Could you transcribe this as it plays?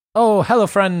Oh, hello,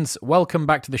 friends. Welcome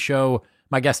back to the show.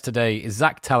 My guest today is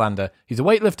Zach Talander. He's a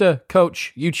weightlifter,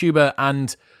 coach, YouTuber,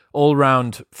 and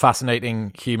all-round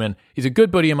fascinating human. He's a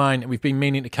good buddy of mine, and we've been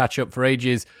meaning to catch up for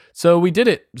ages. So we did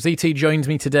it. ZT joins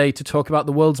me today to talk about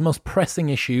the world's most pressing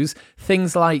issues.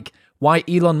 Things like why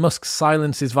Elon Musk's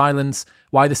silence is violence,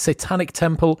 why the Satanic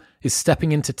Temple is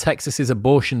stepping into Texas's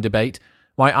abortion debate,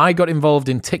 why I got involved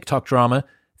in TikTok drama,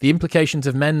 the implications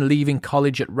of men leaving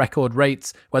college at record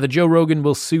rates, whether Joe Rogan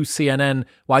will sue CNN,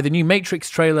 why the new Matrix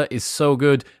trailer is so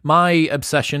good, my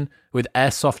obsession with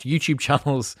airsoft YouTube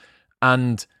channels,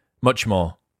 and much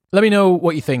more. Let me know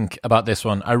what you think about this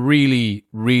one. I really,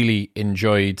 really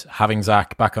enjoyed having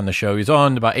Zach back on the show. He was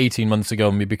on about 18 months ago,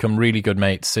 and we've become really good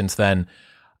mates since then.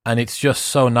 And it's just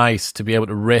so nice to be able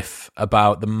to riff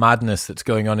about the madness that's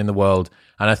going on in the world.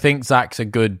 And I think Zach's a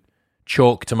good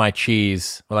chalk to my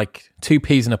cheese, or like two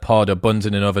peas in a pod or buns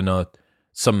in an oven or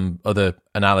some other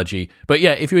analogy. But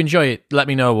yeah, if you enjoy it, let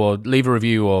me know or leave a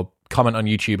review or comment on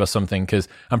YouTube or something, because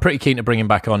I'm pretty keen to bring him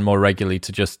back on more regularly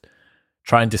to just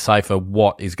try and decipher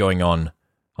what is going on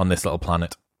this little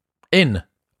planet. In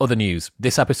other news,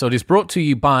 this episode is brought to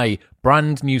you by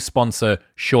brand new sponsor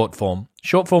Shortform.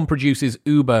 Shortform produces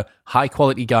uber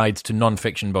high-quality guides to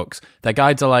non-fiction books. Their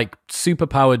guides are like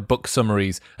super-powered book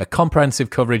summaries, a comprehensive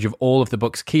coverage of all of the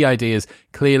book's key ideas,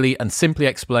 clearly and simply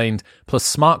explained, plus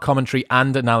smart commentary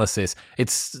and analysis.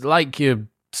 It's like your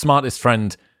smartest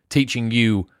friend teaching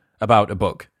you about a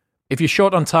book. If you're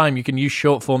short on time, you can use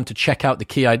Shortform to check out the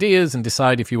key ideas and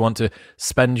decide if you want to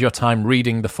spend your time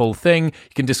reading the full thing.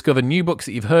 You can discover new books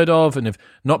that you've heard of and have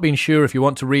not been sure if you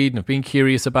want to read and have been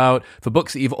curious about. For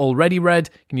books that you've already read,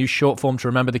 you can use Shortform to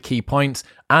remember the key points.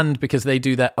 And because they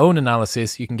do their own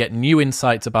analysis, you can get new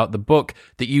insights about the book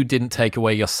that you didn't take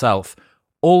away yourself.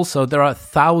 Also, there are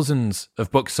thousands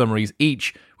of book summaries,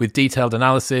 each with detailed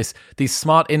analysis. These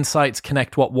smart insights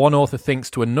connect what one author thinks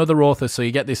to another author, so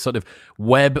you get this sort of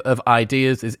web of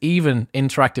ideas. There's even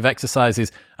interactive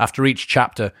exercises after each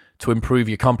chapter to improve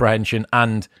your comprehension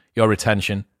and your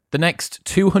retention. The next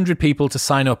 200 people to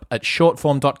sign up at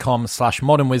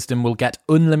shortform.com/modernwisdom will get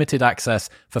unlimited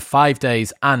access for 5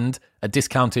 days and a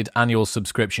discounted annual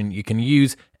subscription. You can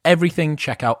use everything,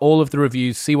 check out all of the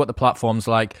reviews, see what the platform's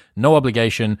like, no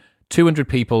obligation. 200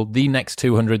 people, the next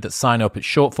 200 that sign up at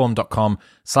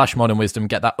shortform.com/modernwisdom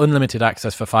get that unlimited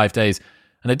access for 5 days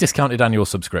and a discounted annual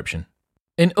subscription.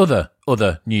 In other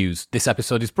news, this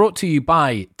episode is brought to you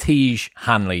by Tiege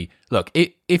Hanley. Look,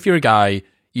 if you're a guy,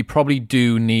 you probably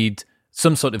do need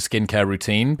some sort of skincare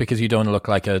routine because you don't want to look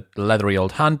like a leathery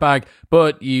old handbag,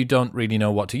 but you don't really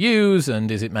know what to use, and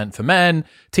is it meant for men?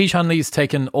 Tiege Hanley's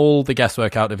taken all the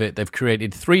guesswork out of it. They've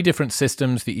created 3 different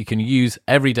systems that you can use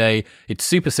every day. It's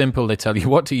super simple. They tell you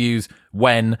what to use,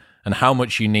 when, and how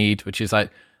much you need, which is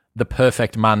like the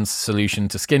perfect man's solution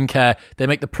to skincare. They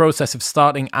make the process of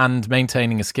starting and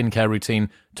maintaining a skincare routine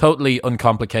totally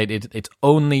uncomplicated. It's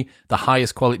only the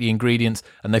highest quality ingredients,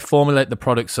 and they formulate the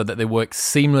products so that they work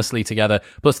seamlessly together.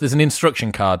 Plus, there's an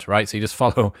instruction card, right? So you just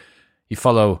follow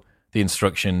the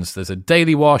instructions. There's a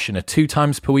daily wash and a 2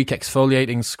 times per week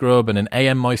exfoliating scrub and an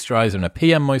AM moisturizer and a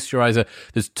PM moisturizer.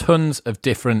 There's tons of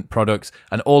different products,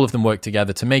 and all of them work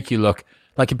together to make you look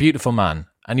like a beautiful man.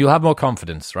 And you'll have more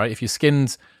confidence, right? If your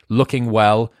skin's looking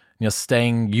well, and you're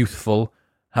staying youthful,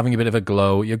 having a bit of a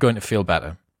glow, you're going to feel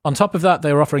better. On top of that,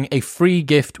 they're offering a free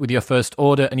gift with your first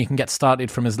order, and you can get started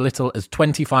from as little as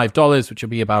 $25, which will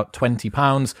be about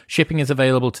 £20. Shipping is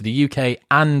available to the UK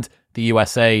and the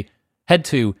USA. Head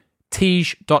to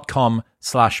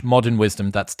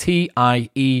tiege.com/modernwisdom. That's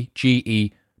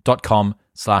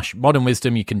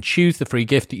TIEGE.com/modernwisdom. You can choose the free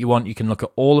gift that you want. You can look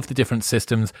at all of the different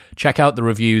systems, check out the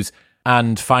reviews,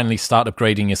 and finally start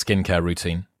upgrading your skincare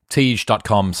routine.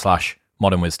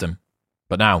 Tiege.com/modernwisdom.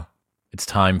 But now, it's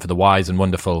time for the wise and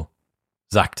wonderful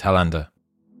Zach Talander.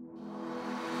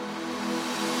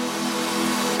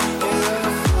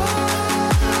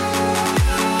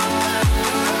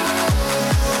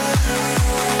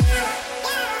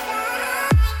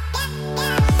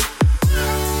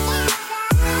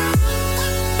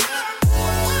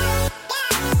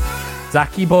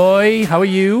 Zachy boy, how are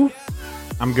you?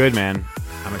 I'm good, man.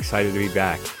 I'm excited to be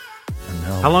back. I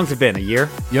know. How long's it been? A year?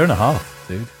 Year and a half,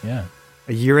 dude. Yeah.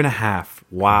 A year and a half.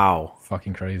 Wow.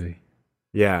 Fucking crazy.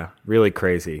 Yeah, really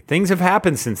crazy. Things have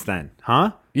happened since then,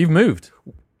 huh? You've moved.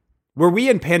 Were we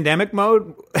in pandemic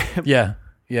mode? Yeah.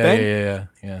 Ben?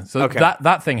 Yeah. So Okay.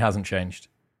 that thing hasn't changed.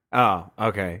 Oh,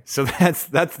 okay. So that's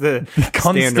the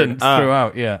Constant standard.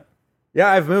 throughout, yeah. Yeah,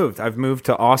 I've moved. I've moved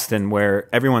to Austin,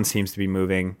 where everyone seems to be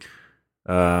moving.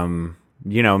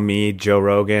 Me, Joe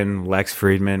Rogan, Lex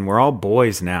Friedman. We're all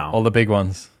boys now. All the big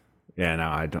ones. Yeah, no,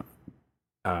 I don't.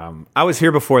 I was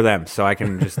here before them, so I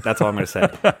can just, that's all I'm going to say.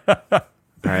 All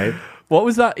right. What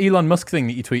was that Elon Musk thing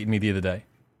that you tweeted me the other day?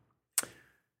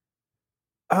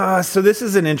 So this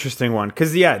is an interesting one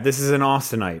because, this is an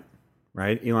Austinite,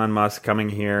 right? Elon Musk coming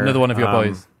here. Another one of your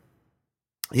boys.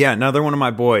 Yeah, another one of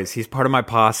my boys. He's part of my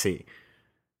posse.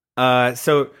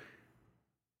 So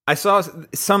I saw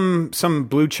some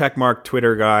blue checkmark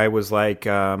Twitter guy was like,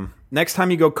 next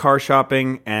time you go car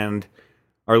shopping and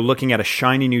are looking at a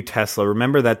shiny new Tesla,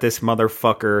 remember that this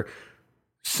motherfucker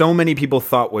so many people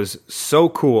thought was so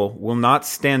cool will not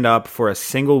stand up for a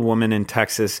single woman in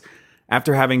Texas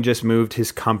after having just moved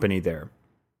his company there.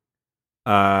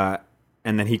 And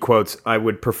then he quotes, "I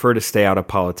would prefer to stay out of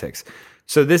politics."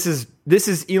 So this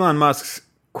is Elon Musk's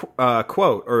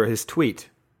quote or his tweet.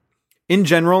 "In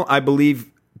general, I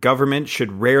believe government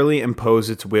should rarely impose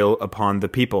its will upon the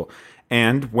people,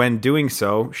 and when doing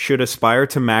so, should aspire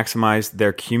to maximize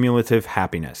their cumulative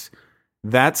happiness.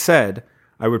 That said,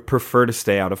 I would prefer to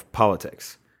stay out of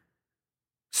politics."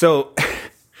 So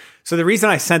the reason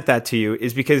I sent that to you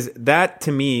is because that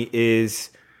to me it's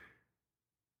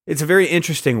a very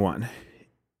interesting one.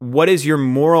 What is your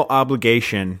moral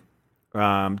obligation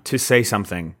to say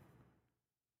something,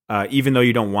 even though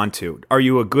you don't want to? Are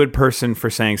you a good person for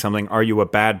saying something? Are you a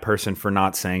bad person for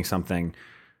not saying something?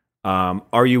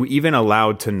 Are you even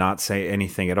allowed to not say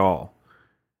anything at all?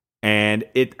 And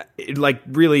it like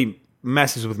really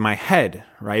messes with my head,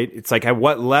 right? It's like, at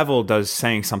what level does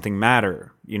saying something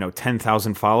matter?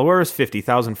 10,000 followers,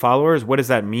 50,000 followers. What does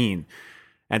that mean?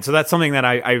 And so that's something that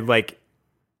I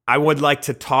would like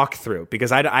to talk through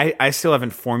because I still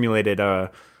haven't formulated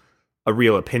a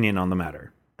real opinion on the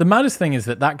matter. The maddest thing is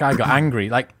that guy got angry.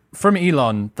 Like, from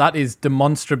Elon, that is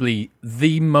demonstrably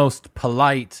the most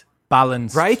polite,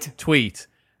 balanced tweet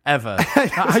ever.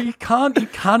 You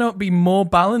cannot be more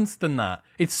balanced than that.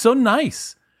 It's so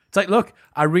nice. It's like, look,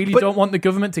 I really don't want the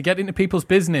government to get into people's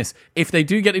business. If they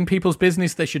do get in people's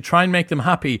business, they should try and make them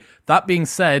happy. That being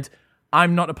said,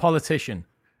 I'm not a politician.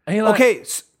 And you're like, okay,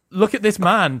 look at this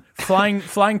man flying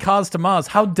cars to Mars.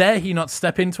 How dare he not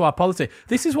step into our politics?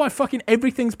 This is why fucking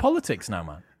everything's politics now,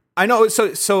 man. I know.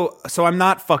 So I'm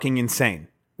not fucking insane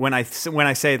when I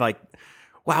say like,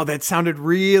 wow, that sounded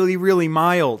really, really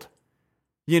mild.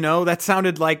 That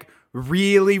sounded like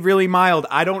really, really mild.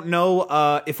 I don't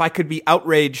know if I could be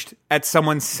outraged at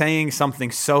someone saying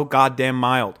something so goddamn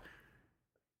mild.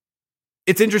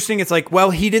 It's interesting. It's like,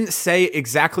 well, he didn't say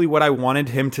exactly what I wanted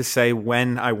him to say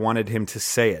when I wanted him to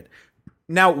say it.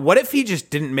 Now, what if he just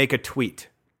didn't make a tweet?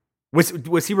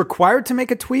 Was he required to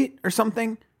make a tweet or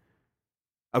something?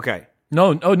 Okay.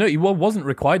 No, he wasn't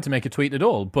required to make a tweet at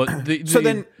all. But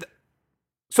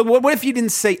So what if he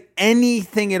didn't say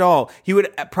anything at all? He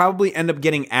would probably end up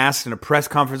getting asked in a press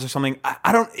conference or something.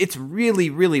 I don't. It's really,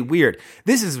 really weird.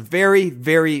 This is very,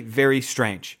 very, very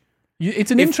strange.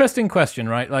 It's an interesting question,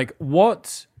 right? Like,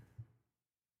 what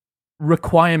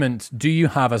requirement do you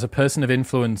have as a person of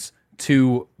influence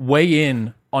to weigh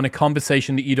in on a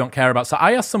conversation that you don't care about? So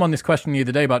I asked someone this question the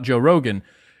other day about Joe Rogan.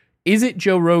 Is it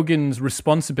Joe Rogan's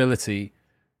responsibility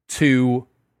to...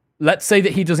 Let's say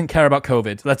that he doesn't care about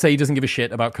COVID. Let's say he doesn't give a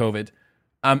shit about COVID.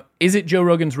 Is it Joe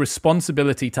Rogan's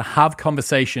responsibility to have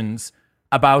conversations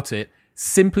about it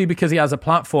simply because he has a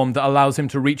platform that allows him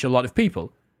to reach a lot of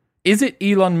people? Is it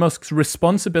Elon Musk's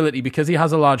responsibility, because he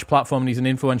has a large platform and he's an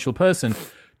influential person,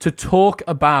 to talk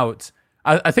about...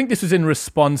 I think this was in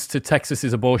response to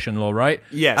Texas's abortion law, right?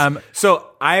 Yes. So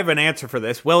I have an answer for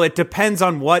this. Well, it depends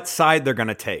on what side they're going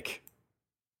to take.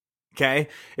 Okay?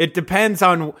 It depends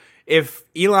on... If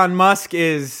Elon Musk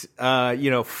is,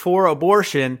 for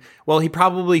abortion, well, he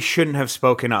probably shouldn't have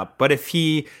spoken up. But if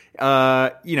he,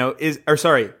 if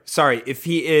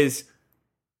he is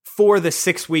for the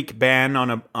 6-week ban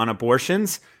on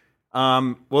abortions,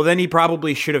 well, then he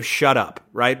probably should have shut up,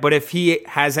 right? But if he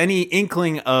has any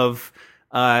inkling of,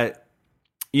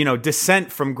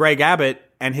 dissent from Greg Abbott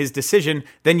and his decision,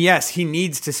 then yes, he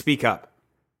needs to speak up,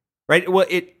 right? Well,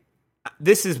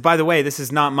 this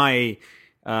is not my...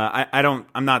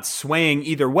 I'm not swaying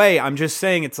either way. I'm just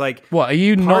saying it's like... What, are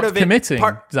you not committing,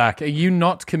 Zach? Are you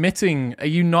not committing? Are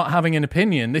you not having an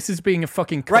opinion? This is being a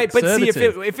fucking conservative.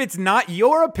 Right, but see, if it's not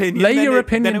your opinion... Lay your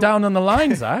opinion down on the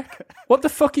line, Zach. What the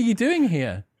fuck are you doing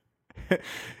here? Do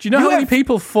you know how many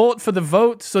people fought for the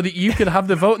vote so that you could have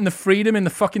the vote and the freedom in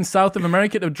the fucking South of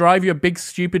America to drive your big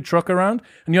stupid truck around?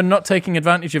 And you're not taking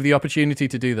advantage of the opportunity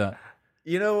to do that.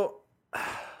 You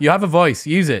have a voice.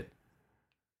 Use it.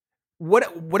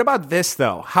 What about this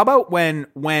though? How about when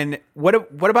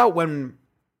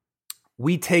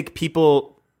we take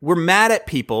people, we're mad at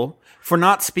people for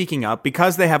not speaking up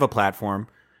because they have a platform,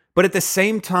 but at the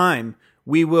same time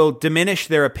we will diminish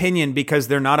their opinion because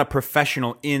they're not a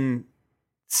professional in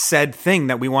said thing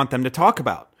that we want them to talk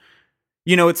about.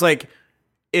 You know, it's like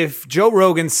if Joe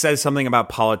Rogan says something about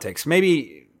politics,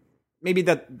 maybe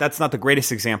that's not the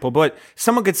greatest example, but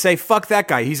someone could say, fuck that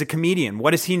guy, he's a comedian.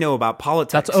 What does he know about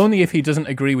politics? That's only if he doesn't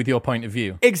agree with your point of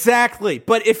view. Exactly.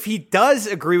 But if he does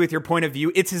agree with your point of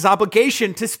view, it's his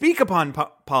obligation to speak upon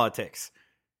politics.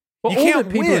 Well, all that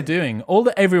people are doing, all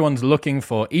that everyone's looking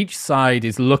for, each side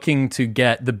is looking to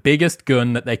get the biggest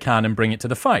gun that they can and bring it to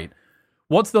the fight.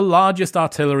 What's the largest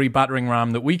artillery battering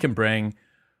ram that we can bring?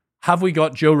 Have we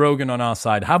got Joe Rogan on our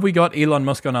side? Have we got Elon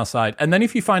Musk on our side? And then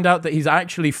if you find out that he's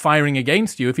actually firing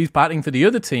against you, if he's batting for the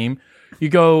other team, you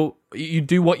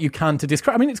do what you can to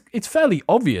discredit. I mean, it's fairly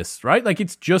obvious, right? Like,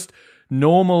 it's just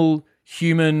normal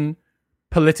human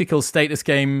political status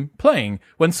game playing.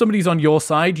 When somebody's on your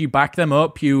side, you back them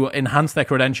up, you enhance their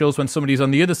credentials. When somebody's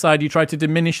on the other side, you try to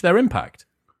diminish their impact.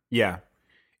 Yeah.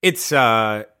 It's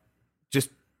just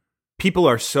people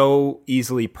are so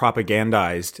easily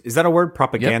propagandized. Is that a word?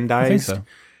 Propagandized? Yep, I think so.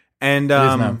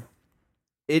 And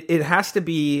it has to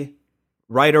be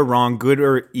right or wrong, good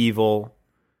or evil.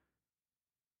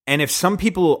 And if some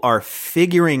people are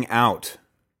figuring out,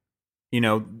 you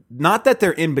know, not that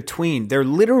they're in between, they're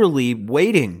literally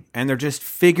waiting and they're just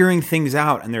figuring things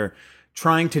out and they're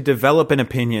trying to develop an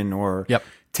opinion or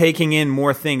taking in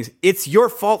more things. It's your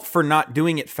fault for not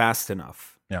doing it fast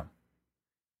enough. Yeah.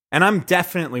 And I'm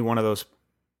definitely one of those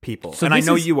people. So and I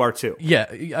know you are too.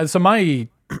 Yeah. So my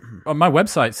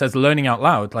website says learning out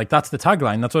loud. Like, that's the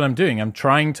tagline. That's what I'm doing. I'm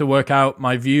trying to work out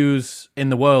my views in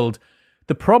the world.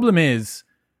 The problem is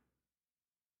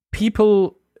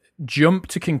people jump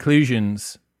to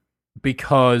conclusions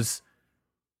because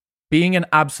being an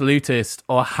absolutist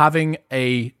or having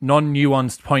a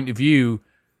non-nuanced point of view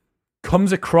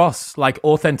comes across like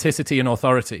authenticity and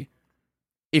authority.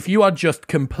 If you are just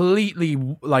completely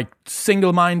like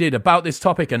single-minded about this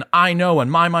topic and I know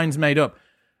and my mind's made up,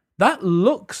 that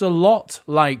looks a lot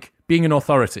like being an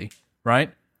authority,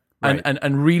 right?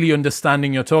 And really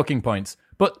understanding your talking points.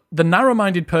 But the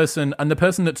narrow-minded person and the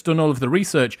person that's done all of the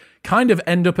research kind of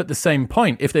end up at the same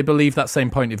point if they believe that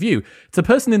same point of view. It's a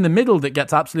person in the middle that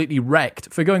gets absolutely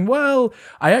wrecked for going, well,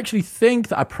 I actually think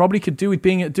that I probably could do with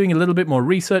doing a little bit more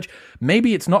research.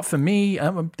 Maybe it's not for me.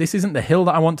 This isn't the hill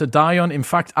that I want to die on. In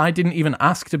fact, I didn't even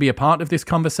ask to be a part of this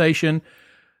conversation.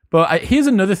 But here's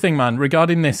another thing, man,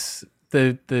 regarding this,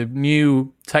 the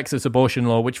new Texas abortion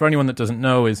law, which for anyone that doesn't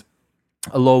know is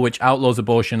a law which outlaws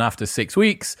abortion after 6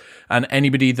 weeks, and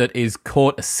anybody that is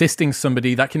caught assisting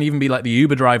somebody, that can even be like the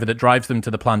Uber driver that drives them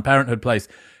to the Planned Parenthood place,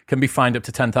 can be fined up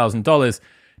to $10,000.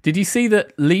 Did you see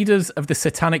that leaders of the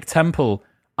Satanic Temple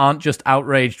aren't just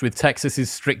outraged with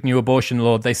Texas's strict new abortion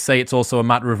law? They say it's also a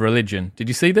matter of religion. Did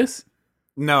you see this?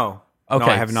 No. Okay,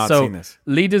 no, I have not seen this.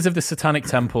 Leaders of the Satanic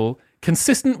Temple,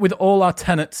 consistent with all our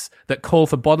tenets that call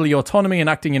for bodily autonomy and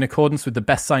acting in accordance with the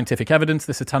best scientific evidence,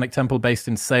 the Satanic Temple, based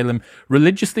in Salem,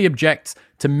 religiously objects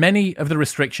to many of the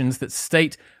restrictions that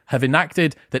state have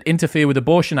enacted that interfere with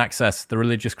abortion access, the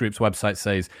religious group's website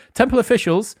says. Temple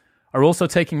officials are also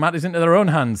taking matters into their own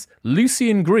hands.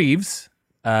 Lucian Greaves,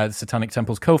 the Satanic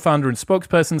Temple's co-founder and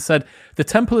spokesperson, said the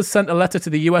temple has sent a letter to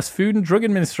the U.S. Food and Drug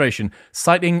Administration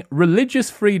citing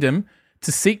religious freedom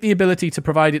to seek the ability to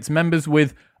provide its members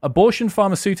with abortion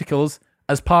pharmaceuticals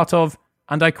as part of,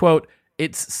 and I quote,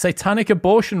 its satanic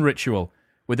abortion ritual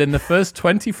within the first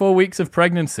 24 weeks of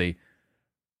pregnancy.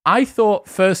 I thought,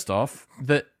 first off,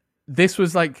 that this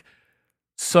was like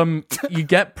you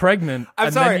get pregnant.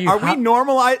 I'm sorry, are we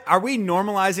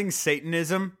normalizing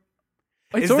Satanism?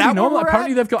 It's already normal.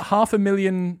 Apparently they've got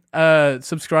 500,000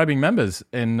 subscribing members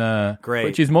in Great.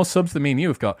 Which is more subs than me and you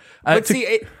have got. But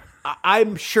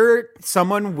I'm sure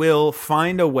someone will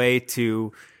find a way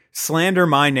to slander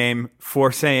my name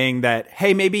for saying that,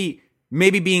 hey, maybe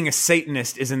being a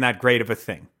Satanist isn't that great of a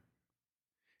thing.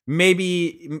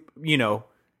 Maybe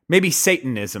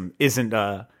Satanism isn't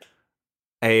a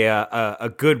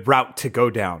good route to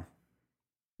go down.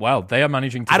 Well, they are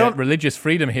managing to get religious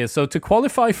freedom here. So to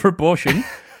qualify for abortion,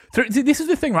 this is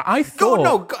the thing, right? I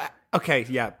thought... Okay,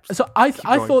 yeah. So I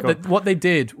thought that what they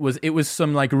did was it was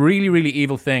some like really, really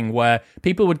evil thing where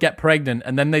people would get pregnant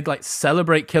and then they'd like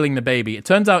celebrate killing the baby. It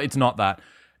turns out it's not that.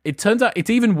 It turns out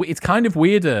it's kind of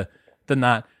weirder than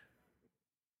that.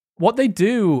 What they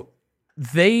do,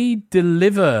 they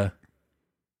deliver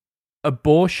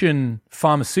abortion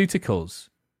pharmaceuticals.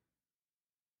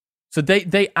 So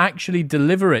they actually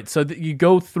deliver it. So that you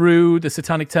go through the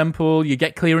Satanic Temple, you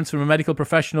get clearance from a medical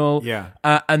professional,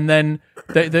 and then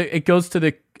it goes to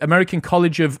the American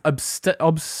College of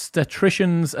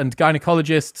Obstetricians and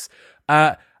Gynecologists,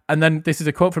 and And then this is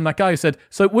a quote from that guy who said,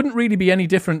 so it wouldn't really be any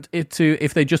different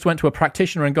if they just went to a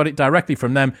practitioner and got it directly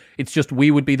from them. It's just we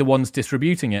would be the ones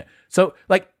distributing it. So,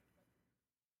 like,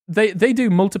 they do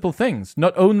multiple things.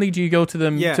 Not only do you go to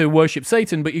them to worship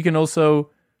Satan, but you can also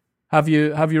have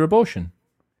your abortion.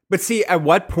 But see, at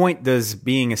what point does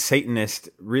being a Satanist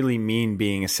really mean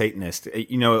being a Satanist?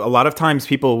 You know, a lot of times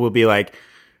people will be like,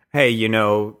 hey, you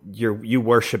know, you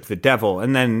worship the devil.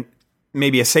 And then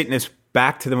maybe a Satanist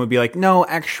back to them would be like, no,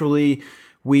 actually,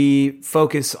 we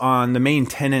focus on the main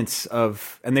tenets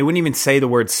of, and they wouldn't even say the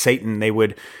word Satan.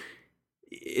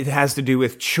 It has to do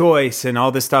with choice and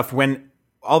all this stuff, when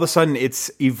all of a sudden it's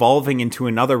evolving into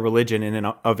another religion in and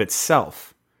of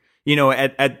itself. You know,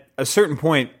 at a certain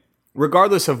point,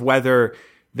 regardless of whether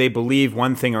they believe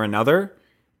one thing or another,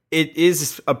 it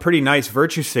is a pretty nice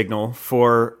virtue signal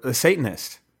for the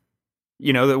Satanist.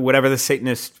 You know, whatever the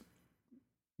Satanist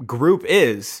group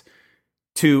is,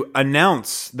 to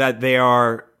announce that they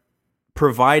are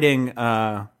providing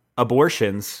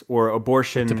abortions or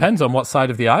abortion. It depends on what side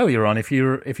of the aisle you're on. If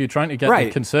you're trying to get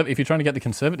if you're trying to get the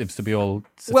conservatives to be all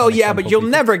well, yeah, but you'll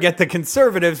never get the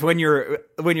conservatives when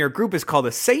your group is called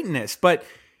a Satanist. But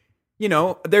you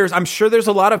know, I'm sure there's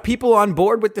a lot of people on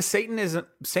board with the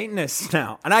Satanists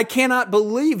now, and I cannot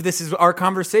believe this is our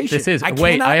conversation.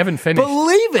 I haven't finished.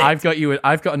 Believe it.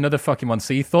 I've got another fucking one.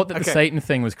 So you thought that the Satan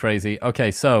thing was crazy?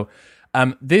 Okay, so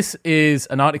this is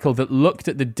an article that looked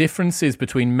at the differences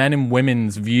between men and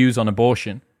women's views on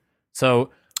abortion. So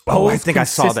I think I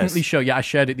saw this. I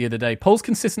shared it the other day. Polls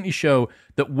consistently show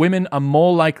that women are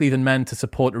more likely than men to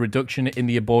support a reduction in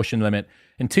the abortion limit.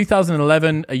 In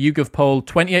 2011, a YouGov poll,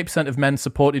 28% of men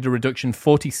supported a reduction,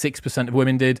 46% of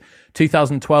women did.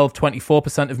 2012,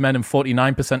 24% of men and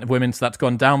 49% of women, so that's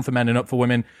gone down for men and up for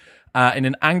women. In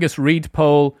an Angus Reid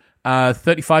poll,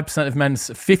 35% of men,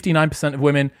 59% of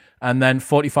women, and then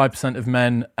 45% of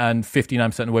men and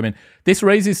 59% of women. This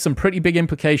raises some pretty big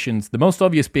implications, the most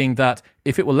obvious being that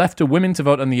if it were left to women to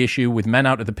vote on the issue with men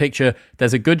out of the picture,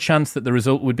 there's a good chance that the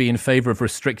result would be in favor of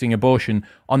restricting abortion.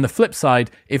 On the flip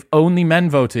side, if only men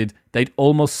voted, they'd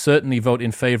almost certainly vote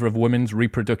in favor of women's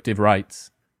reproductive rights.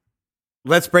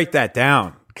 Let's break that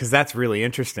down, because that's really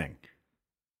interesting.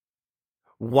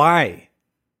 Why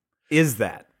is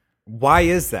that? Why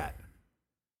is that?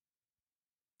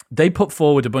 They put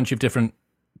forward a bunch of different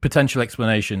potential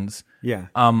explanations. Yeah.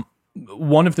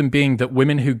 One of them being that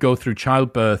women who go through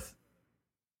childbirth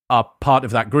are part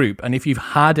of that group. And if you've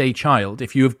had a child,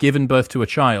 if you have given birth to a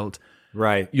child,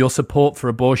 right, your support for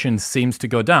abortion seems to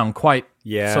go down quite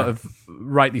sort of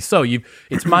rightly so.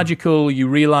 It's magical. You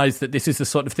realize that this is the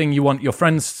sort of thing you want your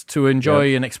friends to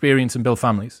enjoy and experience and build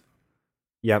families.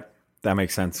 Yep, that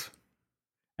makes sense.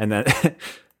 And then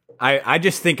I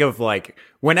just think of, like,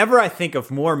 whenever I think of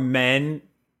more men,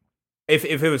 if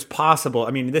it was possible,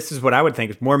 I mean, this is what I would think,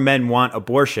 is more men want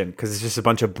abortion because it's just a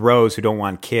bunch of bros who don't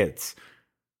want kids.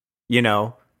 You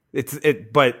know,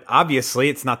 but obviously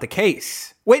it's not the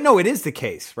case. Wait, no, it is the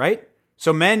case, right?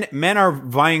 So men are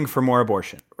vying for more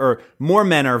abortion, or more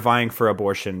men are vying for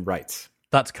abortion rights.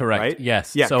 That's correct. Right?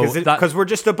 Yes. Yeah, because we're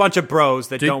just a bunch of bros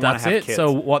that don't want to have kids.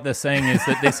 So what they're saying is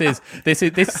that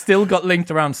this still got linked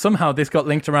around somehow. This got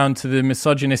linked around to the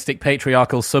misogynistic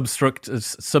patriarchal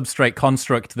substrate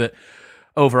construct that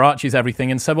overarches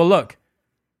everything, and said, well, look,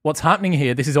 what's happening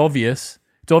here? This is obvious.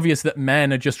 It's obvious that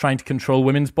men are just trying to control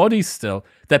women's bodies still.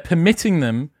 They're permitting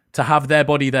them to have their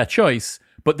body, their choice,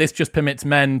 but this just permits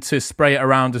men to spray it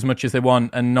around as much as they want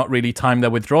and not really time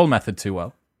their withdrawal method too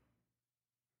well.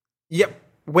 Yep.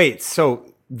 Wait,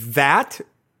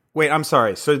 I'm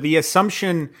sorry. So the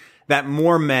assumption that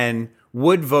more men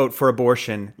would vote for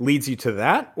abortion leads you to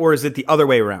that? Or is it the other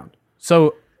way around?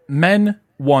 So men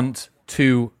want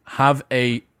to have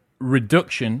a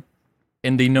reduction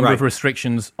in the number of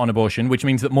restrictions on abortion, which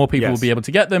means that more people will be able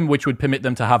to get them, which would permit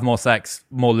them to have more sex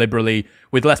more liberally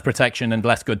with less protection and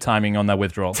less good timing on their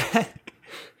withdrawal.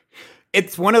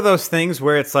 It's one of those things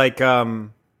where it's like,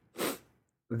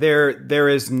 there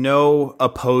is no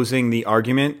opposing the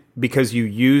argument because you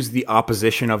use the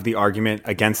opposition of the argument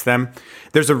against them.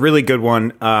 There's a really good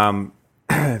one. I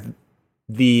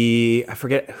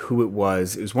forget who it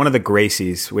was. It was one of the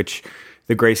Gracies, which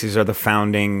the Gracies are the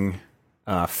founding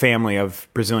family of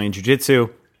Brazilian Jiu-Jitsu.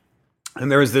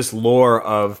 And there was this lore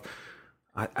of,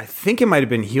 I think it might have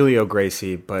been Helio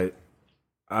Gracie, but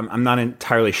I'm not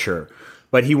entirely sure.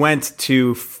 But he went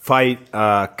to fight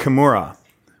Kimura,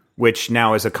 which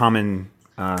now is a common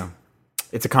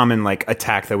like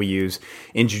attack that we use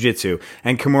in jiu-jitsu.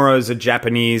 And Kimura is a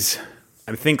Japanese,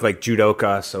 I think, like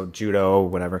judoka, so judo,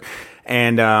 whatever.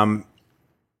 And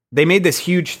they made this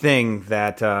huge thing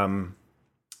that,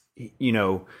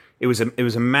 it was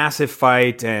a massive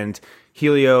fight, and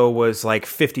Helio was like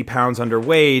 50 pounds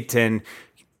underweight, and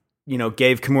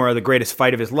gave Kimura the greatest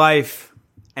fight of his life,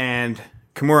 and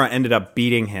Kimura ended up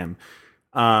beating him.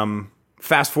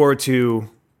 Fast forward to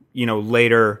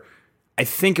later, I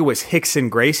think it was Rickson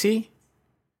Gracie.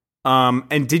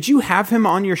 And did you have him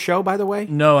on your show, by the way?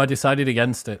 No, I decided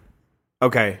against it.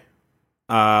 Okay.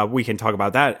 We can talk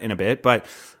about that in a bit, but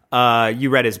you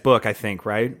read his book, I think,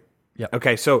 right? Yeah.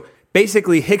 Okay, so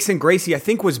basically Rickson Gracie, I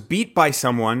think, was beat by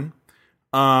someone,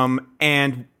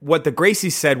 and what the Gracie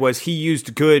said was he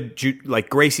used good,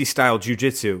 Gracie-style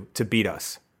jiu-jitsu to beat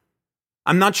us.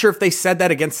 I'm not sure if they said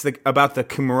that about the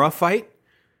Kimura fight,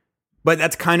 but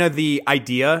that's kind of the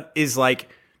idea, is like,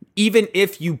 even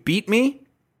if you beat me,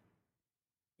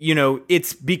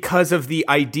 it's because of the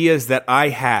ideas that I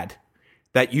had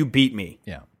that you beat me.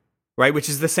 Yeah. Right? Which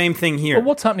is the same thing here. But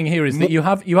what's happening here is that you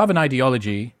have an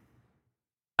ideology,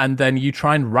 and then you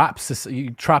try and wrap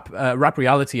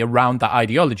reality around that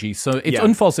ideology. So it's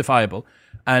unfalsifiable,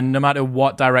 and no matter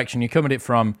what direction you come at it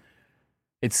from,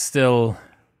 it's still...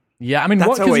 Yeah, I mean,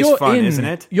 that's always fun, isn't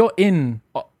it? You're in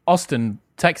Austin,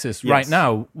 Texas right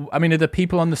now. I mean, are the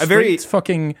people on the streets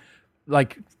fucking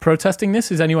protesting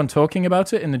this? Is anyone talking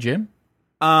about it in the gym?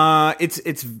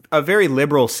 It's a very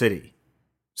liberal city,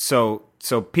 so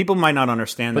people might not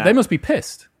understand that. But they must be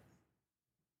pissed.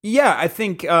 Yeah, I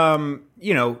think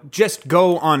just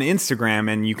go on Instagram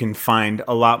and you can find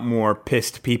a lot more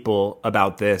pissed people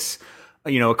about this.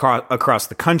 Across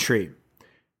the country.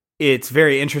 It's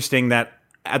very interesting that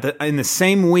in the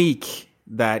same week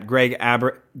that Greg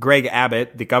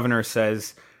Abbott, the governor,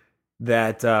 says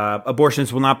that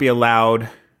abortions will not be allowed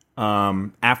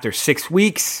after 6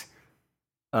 weeks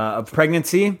of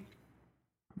pregnancy,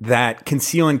 that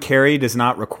conceal and carry does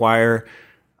not require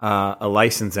a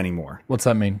license anymore. What's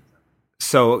that mean?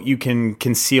 So you can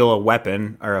conceal a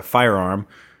weapon or a firearm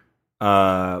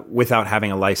without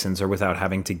having a license or without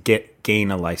having to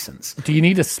gain a license. Do you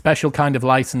need a special kind of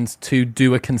license to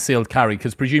do a concealed carry?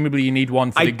 Because presumably you need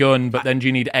one for the gun, but then do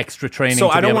you need extra training to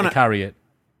be able to carry it?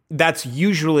 That's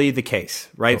usually the case,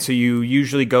 right? Cool. So you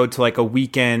usually go to a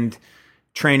weekend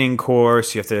training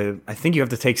course. I think you have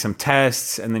to take some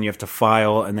tests, and then you have to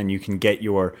file, and then you can get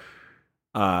your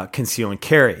conceal and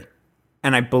carry.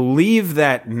 And I believe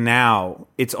that now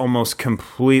it's almost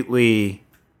completely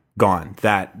gone,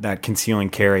 that conceal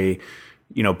and carry,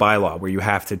 bylaw where you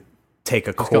have to take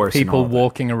a course. Got people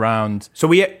walking around. So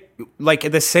we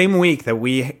the same week that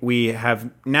we have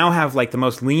the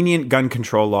most lenient gun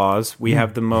control laws, we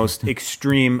have the most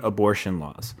extreme abortion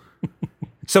laws.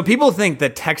 So people think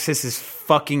that Texas is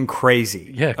fucking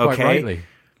crazy. Yeah, quite rightly.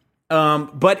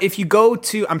 But if you go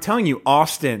to, I'm telling you,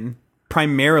 Austin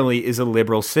primarily is a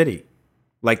liberal city.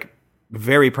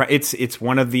 It's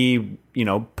one of the,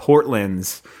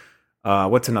 Portland's,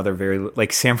 what's another very,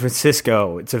 San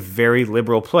Francisco. It's a very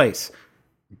liberal place.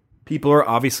 People are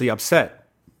obviously upset.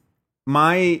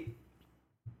 My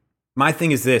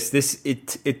thing is this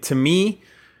to me,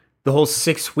 the whole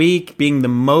 6 week being the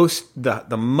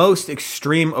most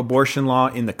extreme abortion law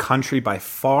in the country by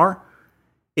far,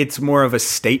 it's more of a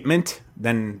statement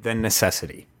than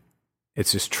necessity.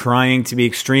 It's just trying to be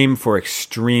extreme for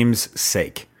extreme's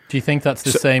sake. Do you think that's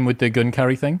the same with the gun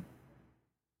carry thing?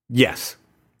 Yes.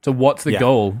 So what's the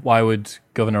goal? Why would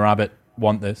Governor Abbott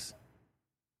want this?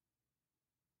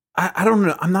 I don't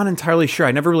know. I'm not entirely sure.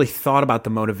 I never really thought about the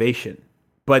motivation.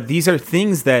 But these are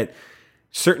things that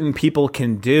certain people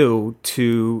can do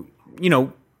to,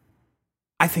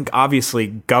 I think obviously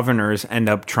governors end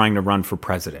up trying to run for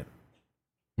president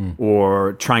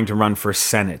or trying to run for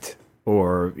Senate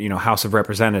or, House of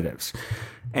Representatives.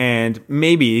 And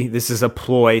maybe this is a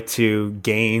ploy to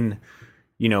gain,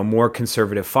 more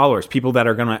conservative followers, people that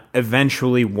are going to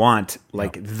eventually want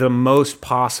the most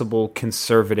possible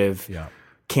conservative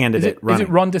candidate running. Is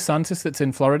it Ron DeSantis that's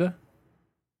in Florida?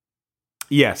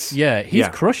 Yes. Yeah, he's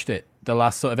crushed it the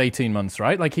last sort of 18 months,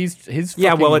 right? His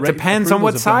it depends on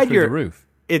what side you're. Roof.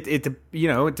 It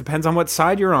depends on what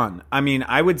side you're on. I mean,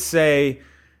 I would say,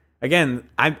 again,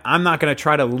 I'm not going to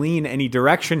try to lean any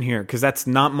direction here because that's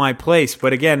not my place.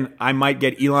 But again, I might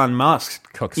get Elon Musked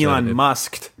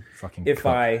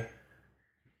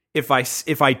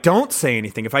if I don't say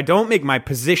anything, if I don't make my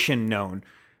position known.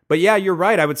 But yeah, you're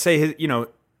right. I would say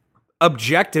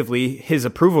objectively, his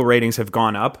approval ratings have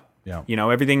gone up. Yeah.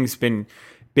 Everything's been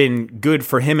good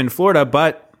for him in Florida,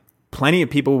 but plenty of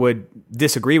people would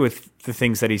disagree with the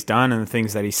things that he's done and the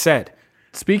things that he said.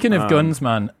 Speaking of guns,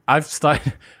 man, I've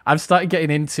started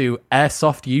getting into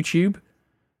airsoft YouTube.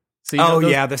 So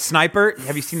the sniper.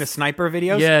 Have you seen the sniper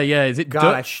videos? Yeah. Is it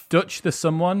Dutch the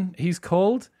someone he's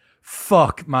called?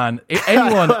 Fuck, man.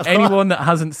 Anyone that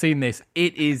hasn't seen this,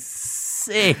 it is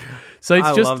sick. So it's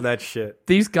I just love that shit.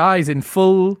 these guys in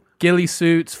full ghillie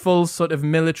suits, full sort of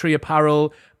military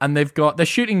apparel, and they're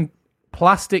shooting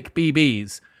plastic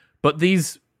BBs, but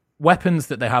these weapons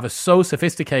that they have are so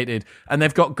sophisticated, and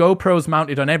they've got GoPros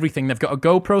mounted on everything. They've got a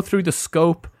GoPro through the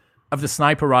scope of the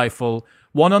sniper rifle,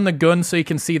 one on the gun so you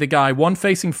can see the guy, one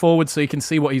facing forward so you can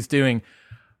see what he's doing.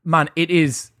 Man,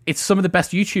 it's some of the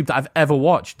best YouTube that I've ever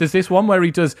watched. There's this one where he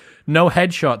does no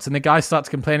headshots, and the guy starts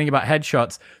complaining about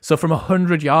headshots. So from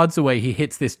 100 yards away, he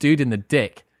hits this dude in the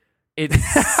dick.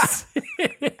 It's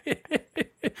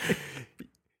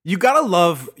You gotta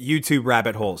love YouTube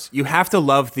rabbit holes. You have to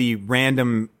love the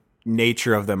random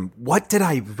nature of them. What did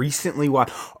I recently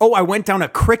watch? Oh, I went down a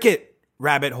cricket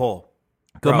rabbit hole.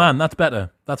 good, man. That's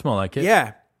better. That's more like it.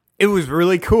 Yeah. It was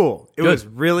really cool. It Good. was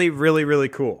really, really, really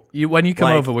cool. When you come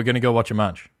Like- over, we're going to go watch a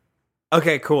match.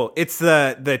 Okay, cool. It's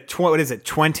what is it,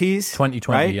 20s? 2020,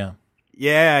 right?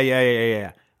 yeah.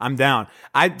 Yeah. I'm down.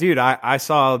 I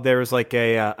saw there was like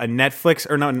a Netflix,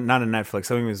 or no, not a Netflix.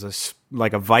 I think it was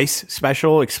like a Vice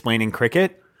special explaining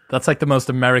cricket. That's like the most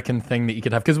American thing that you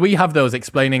could have. Because we have those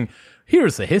explaining,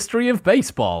 here's the history of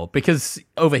baseball. Because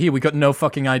over here, we got no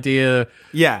fucking idea.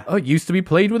 Yeah. Oh, it used to be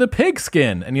played with a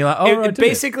pigskin. And you're like, oh, right,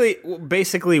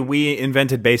 basically, we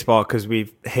invented baseball because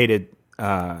we hated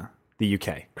the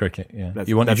UK. cricket, yeah. That's-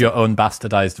 You wanted that's your own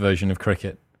bastardized version of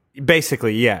cricket.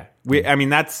 Basically, yeah. I mean,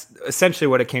 that's essentially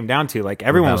what it came down to. Like,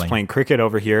 everyone was Rebelling. playing cricket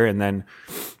over here, and then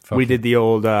we did the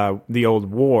old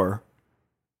war.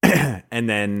 And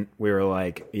then we were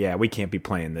like, yeah, we can't be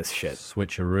playing this shit.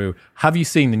 Switcheroo. Have you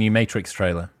seen the new Matrix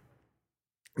trailer?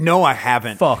 No, I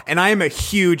haven't. Fuck. And I am a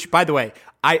huge. By the way,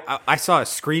 I saw a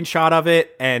screenshot of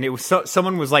it, and it was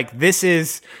someone was like, "This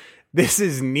is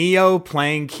Neo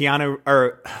playing Keanu."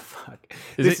 Or fuck,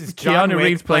 This is Keanu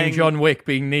Reeves playing John Wick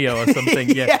being Neo or something?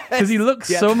 Yeah, because he looks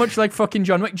so much like fucking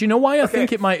John Wick. Do you know why I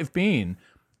think it might have been?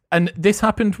 And this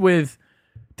happened with.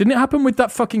 Didn't it happen with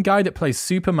that fucking guy that plays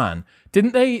Superman?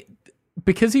 Didn't they?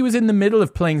 Because he was in the middle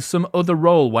of playing some other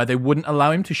role where they wouldn't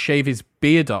allow him to shave his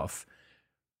beard off.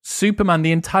 Superman,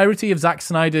 the entirety of Zack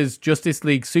Snyder's Justice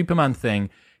League Superman thing,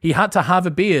 he had to have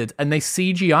a beard, and they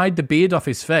CGI'd the beard off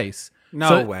his face.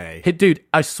 No way. Dude,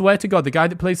 I swear to God, the guy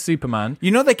that plays Superman...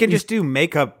 You know they can just do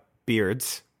makeup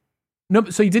beards. No,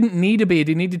 so he didn't need a beard.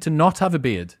 He needed to not have a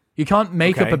beard. You can't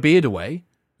make up Okay. a beard away.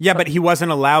 Yeah, but he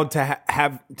wasn't allowed to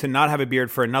to not have a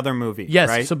beard for another movie. Yes,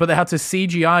 right? but they had to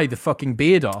CGI the fucking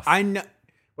beard off. I know.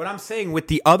 What I'm saying, with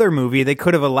the other movie, they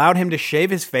could have allowed him to shave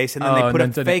his face, and then they Oh, put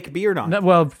and a then fake beard on. No,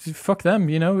 well, fuck them.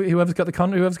 You know, whoever's got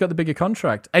the bigger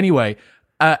contract. Anyway,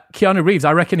 Keanu Reeves,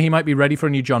 I reckon he might be ready for a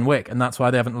new John Wick, and that's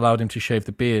why they haven't allowed him to shave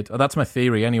the beard. Oh, that's my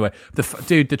theory. Anyway,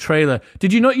 dude, the trailer.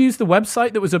 Did you not use the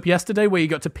website that was up yesterday where you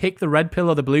got to pick the red pill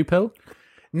or the blue pill?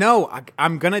 No,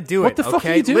 I'm gonna do it. What the fuck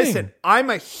are you doing? Listen, I'm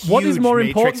a huge What is more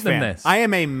Matrix important than fan. this? I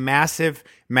am a massive,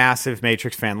 massive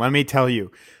Matrix fan. Let me tell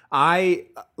you, I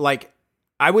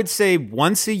would say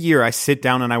once a year I sit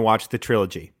down and I watch the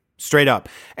trilogy straight up.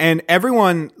 And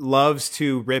everyone loves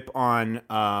to rip on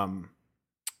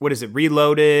what is it,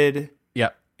 Reloaded? Yeah.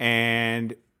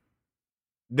 And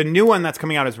the new one that's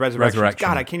coming out is Resurrection.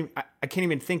 God, I can't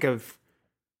even think of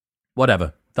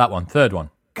Whatever. That one. Third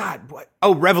one. God, what?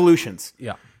 Oh, Revolutions.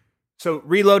 Yeah. So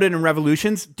Reloaded and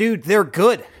Revolutions, dude, they're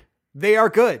good. They are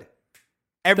good.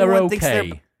 Everyone thinks okay. they're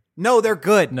good.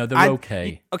 No, they're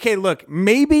okay. Okay, look,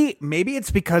 maybe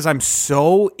it's because I'm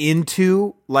so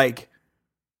into like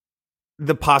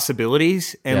the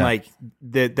possibilities and like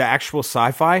the actual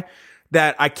sci-fi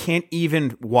that I can't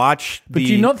even watch But do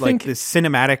you not think the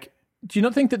cinematic. Do you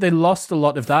not think that they lost a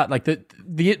lot of that? Like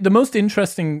the most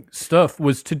interesting stuff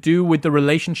was to do with the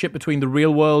relationship between the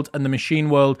real world and the machine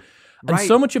world. And Right.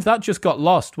 so much of that just got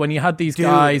lost when you had these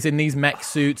guys in these mech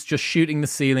suits just shooting the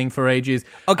ceiling for ages.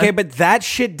 Okay, but that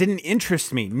shit didn't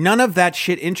interest me. None of that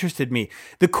shit interested me.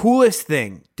 The coolest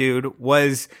thing, dude,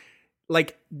 was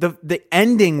like the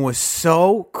ending was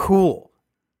so cool.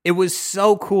 It was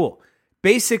so cool.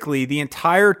 Basically, the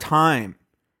entire time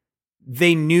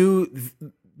they knew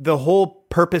the whole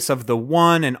purpose of the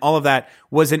one and all of that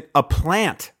wasn't a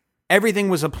plant. Everything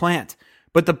was a plant.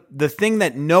 But the thing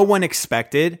that no one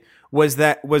expected was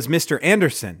Mr.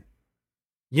 Anderson.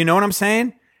 You know what I'm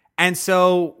saying? And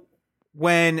so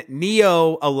when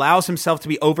Neo allows himself to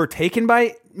be overtaken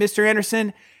by Mr.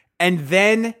 Anderson and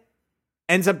then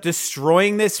ends up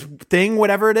destroying this thing,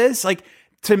 whatever it is, like,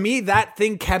 to me, that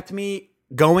thing kept me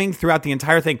going throughout the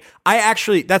entire thing.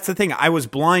 That's the thing. I was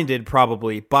blinded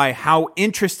probably by how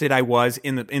interested I was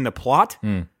in the plot.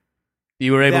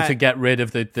 You were able to get rid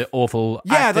of the awful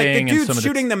acting like the dude and some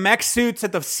shooting the mech suits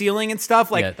at the ceiling and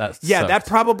stuff. Like, that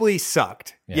probably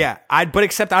sucked. Yeah, but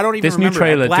except I don't even remember. New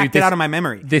trailer, I blacked it out of my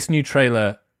memory. This new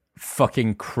trailer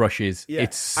fucking crushes. Yeah.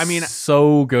 It's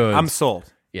so good. I'm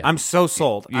sold. Yeah. I'm so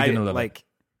sold. You're gonna love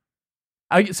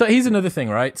it. So here's another thing,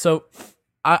 right? So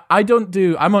I don't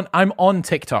do. I'm on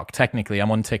TikTok. Technically,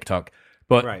 I'm on TikTok,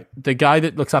 but the guy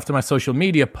that looks after my social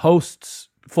media posts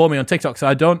for me on TikTok. So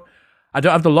I don't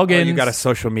have the login. Oh, you got a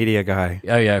social media guy.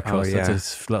 Oh yeah, of course.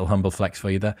 That's a little humble flex for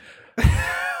you there.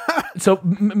 So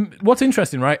what's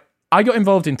interesting, right? I got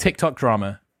involved in TikTok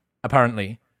drama,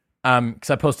 apparently, because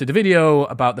I posted a video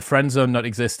about the friend zone not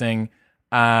existing.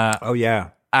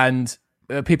 And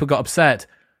people got upset,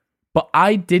 but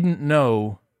I didn't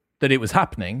know that it was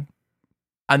happening.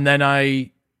 And then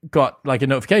I got like a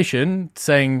notification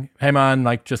saying, "Hey man,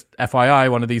 like just FYI,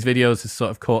 one of these videos has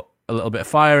sort of caught a little bit of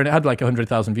fire," and it had like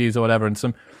 100,000 views or whatever, and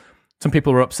some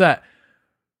people were upset.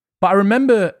 But I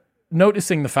remember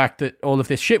noticing the fact that all of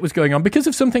this shit was going on because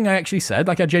of something I actually said.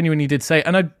 Like I genuinely did say,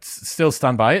 and I still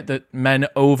stand by it, that men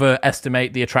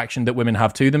overestimate the attraction that women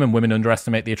have to them and women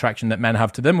underestimate the attraction that men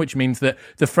have to them, which means that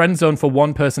the friend zone for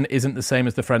one person isn't the same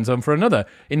as the friend zone for another.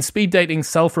 In speed dating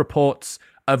self-reports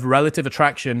of relative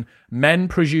attraction, men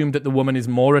presume that the woman is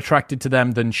more attracted to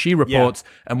them than she reports,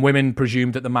 and women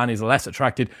presume that the man is less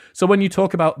attracted. So when you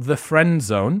talk about the friend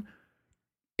zone,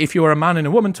 if you're a man and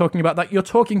a woman talking about that, you're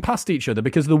talking past each other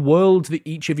because the world that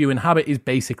each of you inhabit is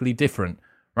basically different,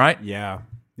 right? Yeah.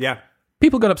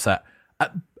 People got upset.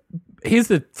 Here's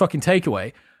the fucking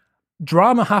takeaway.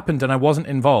 Drama happened and I wasn't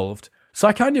involved. So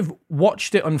I kind of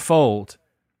watched it unfold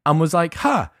and was like,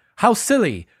 how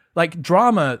silly. Like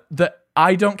drama that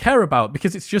I don't care about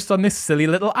because it's just on this silly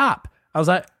little app. I was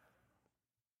like,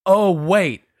 oh,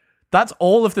 wait. That's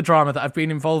all of the drama that I've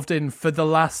been involved in for the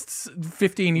last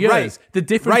 15 years. Right. The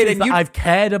difference is that I've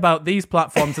cared about these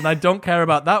platforms and I don't care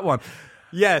about that one.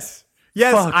 Yes.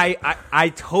 Fuck.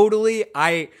 I totally,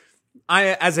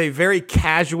 as a very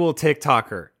casual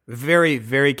TikToker, very,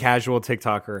 very casual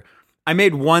TikToker, I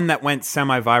made one that went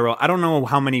semi-viral. I don't know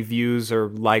how many views or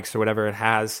likes or whatever it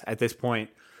has at this point.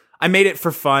 I made it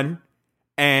for fun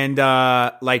and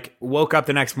woke up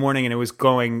the next morning and it was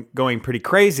going pretty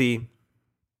crazy.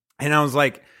 And I was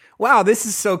like, wow, this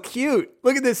is so cute.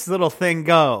 Look at this little thing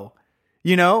go,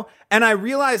 you know? And I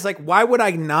realized, like, why would I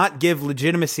not give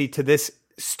legitimacy to this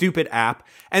stupid app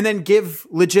and then give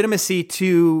legitimacy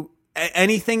to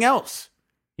anything else?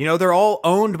 You know, they're all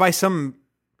owned by some,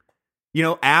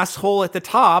 asshole at the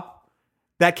top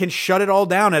that can shut it all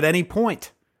down at any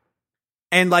point.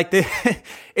 And like,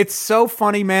 it's so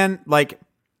funny, man. Like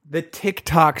the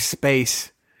TikTok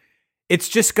space, it's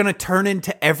just going to turn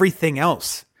into everything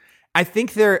else. I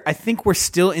think we're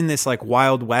still in this like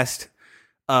Wild West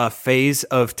phase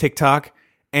of TikTok,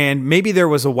 and maybe there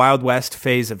was a Wild West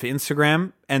phase of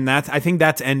Instagram, and I think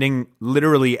that's ending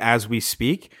literally as we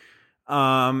speak.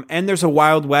 And there's a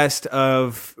Wild West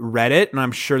of Reddit, and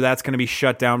I'm sure that's going to be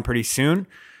shut down pretty soon.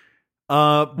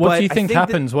 What do you think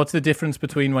happens? What's the difference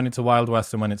between when it's a Wild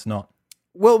West and when it's not?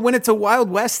 Well, when it's a Wild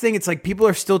West thing, it's like people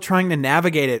are still trying to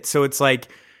navigate it, so it's like.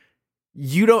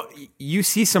 You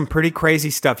see some pretty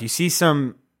crazy stuff. You see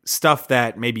some stuff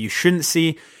that maybe you shouldn't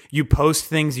see. You post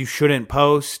things you shouldn't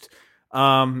post.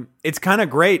 It's kind of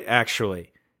great,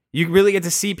 actually. You really get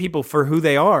to see people for who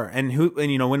they are and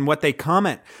what they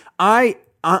comment. On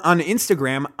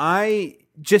Instagram, I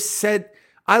just said,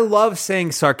 I love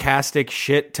saying sarcastic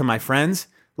shit to my friends,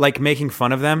 like making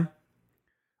fun of them.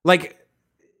 Like,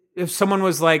 if someone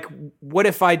was like, what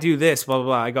if I do this, blah, blah,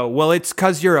 blah. I go, well, it's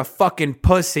because you're a fucking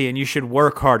pussy and you should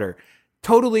work harder.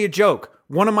 Totally a joke.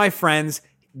 One of my friends,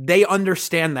 they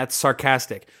understand that's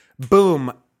sarcastic.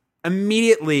 Boom.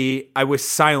 Immediately, I was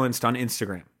silenced on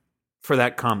Instagram for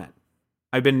that comment.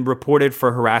 I've been reported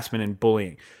for harassment and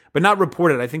bullying. But not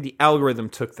reported. I think the algorithm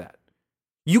took that.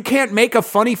 You can't make a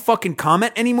funny fucking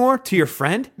comment anymore to your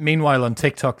friend? Meanwhile, on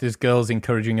TikTok, there's girls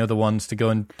encouraging other ones to go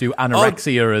and do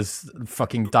anorexia as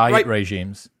fucking diet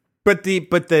regimes. But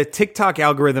the TikTok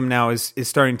algorithm now is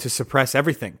starting to suppress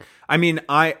everything. I mean,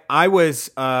 I was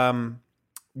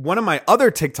one of my other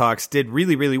TikToks did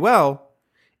really, really well.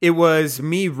 It was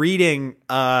me reading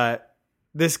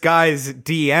this guy's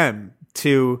DM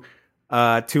to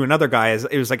another guy.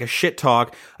 It was like a shit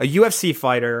talk, a UFC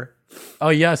fighter. Oh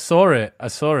yeah, I saw it.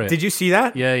 Did you see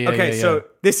that? Yeah. Okay, yeah. So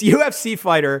this UFC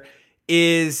fighter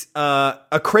is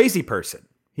a crazy person.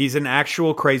 He's an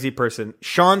actual crazy person.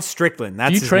 Sean Strickland.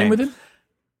 That's his name. Do you train with him?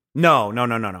 No.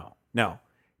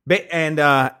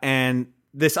 And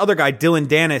this other guy, Dylan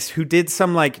Dennis, who did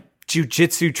some like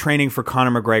jiu-jitsu training for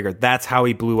Conor McGregor. That's how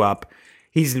he blew up.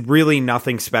 He's really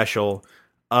nothing special.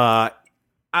 I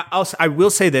will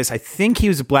say this. I think he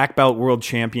was a black belt world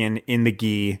champion in the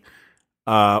gi,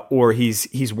 or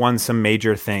he's won some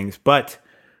major things. But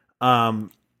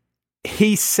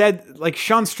he said, like,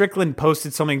 Sean Strickland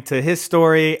posted something to his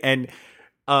story, and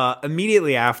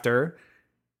immediately after,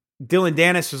 Dylan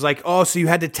Dennis was like, "Oh, so you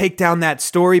had to take down that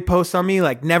story post on me?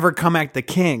 Like, never come at the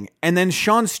king." And then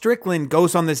Sean Strickland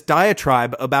goes on this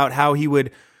diatribe about how he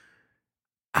would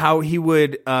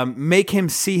make him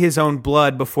see his own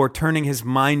blood before turning his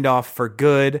mind off for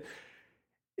good.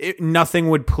 Nothing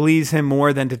would please him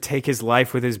more than to take his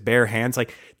life with his bare hands.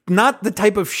 Like, not the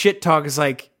type of shit talk is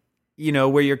like, you know,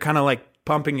 where you're kind of like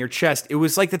pumping your chest. It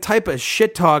was like the type of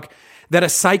shit talk that a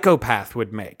psychopath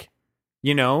would make,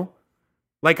 you know?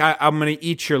 Like, I'm going to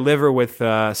eat your liver with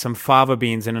some fava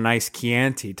beans and a nice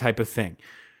Chianti type of thing.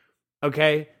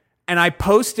 Okay? And I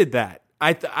posted that.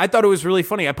 I thought it was really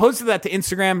funny. I posted that to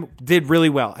Instagram, did really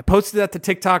well. I posted that to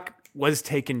TikTok, was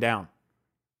taken down.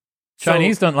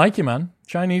 Chinese don't like you, man.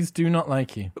 Chinese do not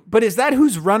like you. But is that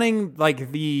who's running,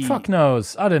 like, the... Fuck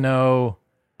knows. I don't know.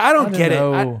 I don't get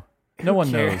know. it. No one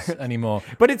cares? knows anymore.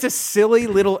 But it's a silly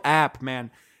little app,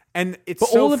 man. And it's but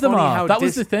so all of them funny are. how That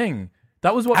was the thing.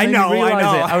 That was what made me realize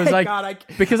it. I was like, God,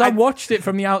 because I watched it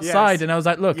from the outside, Yes. and I was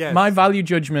like, look, Yes. my value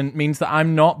judgment means that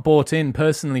I'm not bought in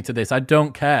personally to this. I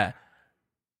don't care.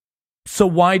 So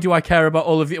why do I care about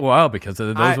all of you? Well, because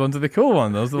those ones are the cool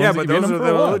ones. Those are the ones that you've been on for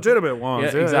a while. legitimate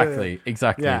ones. Yeah,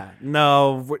 exactly. Yeah,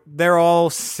 no, they're all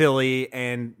silly,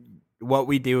 and what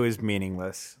we do is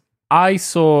meaningless. I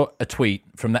saw a tweet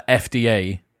from the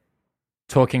FDA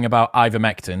talking about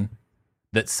ivermectin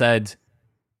that said,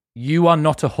 "You are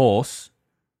not a horse.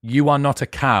 You are not a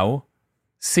cow.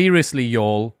 Seriously,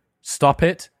 y'all, stop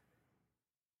it."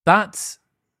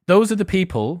 Those are the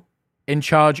people in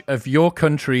charge of your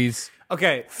country's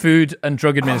Food and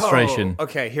Drug Administration. Oh,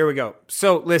 okay, here we go.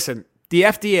 So listen, the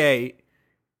FDA,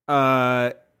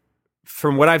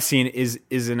 from what I've seen,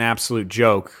 is an absolute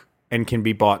joke and can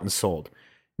be bought and sold.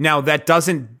 Now that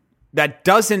doesn't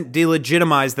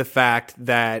delegitimize the fact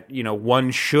that, you know,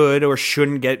 one should or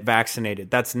shouldn't get vaccinated.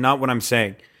 That's not what I'm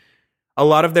saying. A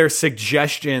lot of their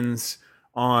suggestions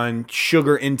on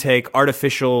sugar intake,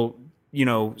 artificial, you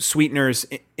know, sweeteners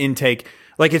intake,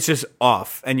 like, it's just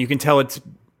off, and you can tell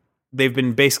they've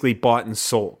been basically bought and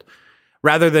sold,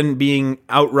 rather than being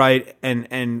outright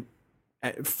and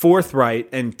forthright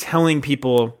and telling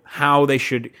people how they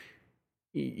should,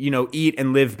 you know, eat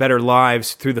and live better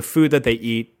lives through the food that they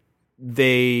eat.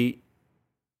 They,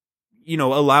 you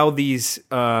know, allow these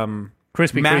Krispy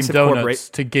Kreme massive donuts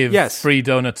to give Yes. free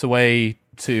donuts away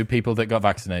to people that got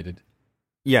vaccinated.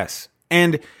 Yes.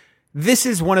 And this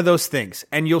is one of those things,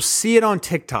 and you'll see it on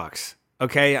TikToks.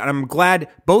 Okay, and I'm glad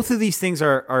both of these things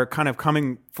are kind of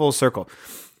coming full circle.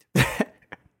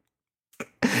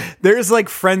 There's like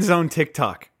friend zone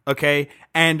TikTok, okay?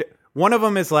 And one of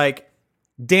them is like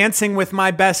dancing with my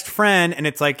best friend, and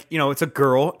it's like, you know, it's a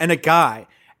girl and a guy,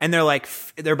 and they're like,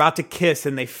 they're about to kiss,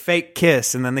 and they fake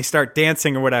kiss, and then they start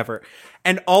dancing or whatever.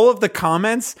 And all of the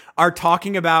comments are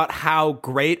talking about how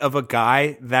great of a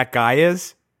guy that guy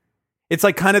is. It's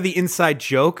like kind of the inside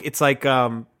joke. It's like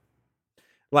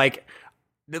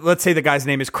let's say the guy's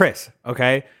name is Chris,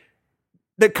 okay?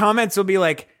 The comments will be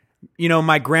like, you know,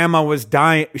 my grandma was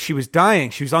dying. She was dying.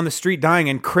 She was on the street dying,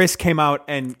 and Chris came out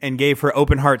and gave her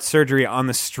open heart surgery on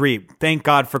the street. Thank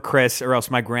God for Chris, or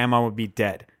else my grandma would be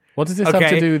dead. What does this have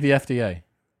to do with the FDA?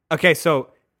 Okay, so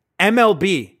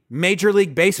MLB, Major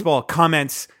League Baseball,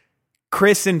 comments,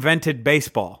 Chris invented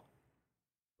baseball.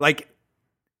 Like,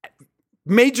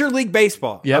 Major League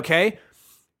Baseball, Yep. Okay?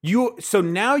 So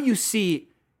now you see...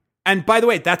 And by the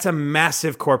way, that's a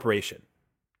massive corporation.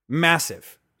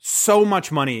 Massive. So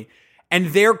much money.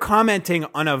 And they're commenting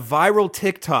on a viral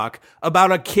TikTok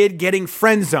about a kid getting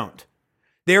friend zoned.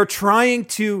 They're trying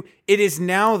to, it is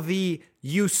now the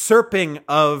usurping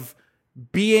of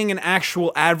being an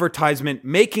actual advertisement,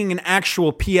 making an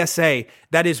actual PSA.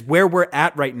 That is where we're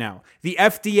at right now. The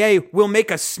FDA will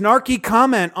make a snarky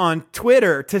comment on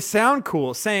Twitter to sound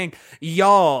cool, saying,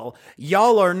 y'all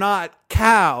are not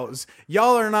cows.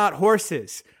 Y'all are not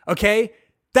horses. Okay?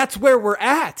 That's where we're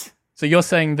at. So you're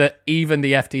saying that even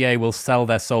the FDA will sell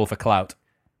their soul for clout?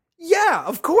 Yeah,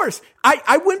 of course.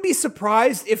 I wouldn't be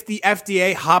surprised if the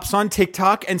FDA hops on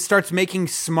TikTok and starts making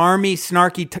smarmy,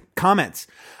 snarky comments.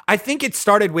 I think it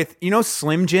started with, you know,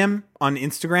 Slim Jim on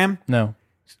Instagram? No.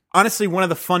 Honestly, one of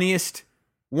the funniest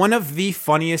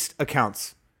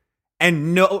accounts.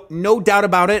 And no doubt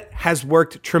about it, has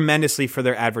worked tremendously for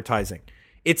their advertising.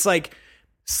 It's like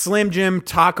Slim Jim,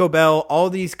 Taco Bell,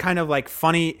 all these kind of like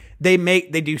funny, they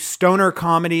do stoner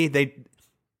comedy.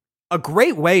 a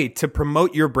great way to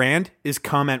promote your brand is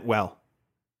comment well.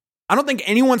 I don't think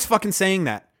anyone's fucking saying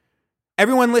that.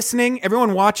 Everyone listening,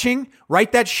 everyone watching,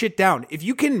 write that shit down. If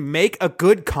you can make a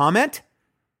good comment,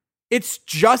 it's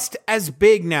just as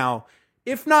big now,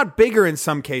 if not bigger in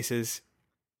some cases,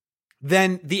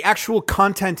 than the actual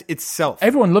content itself.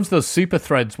 Everyone loves those super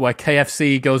threads where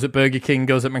KFC goes at Burger King,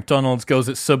 goes at McDonald's, goes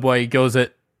at Subway, goes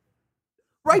at...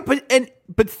 Right,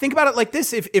 but think about it like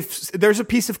this. If there's a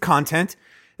piece of content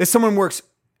that someone works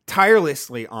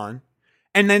tirelessly on,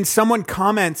 and then someone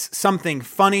comments something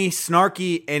funny,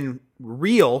 snarky, and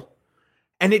real,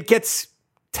 and it gets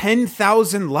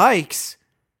 10,000 likes,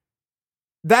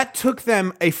 that took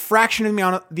them a fraction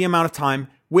of the amount of time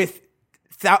with,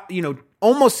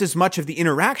 almost as much of the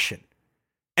interaction.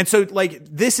 And so, like,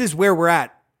 this is where we're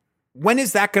at. When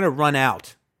is that going to run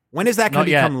out? When is that going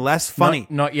to become less funny?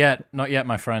 Not yet,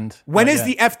 my friend. When is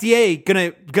the FDA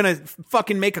gonna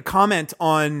fucking make a comment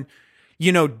on,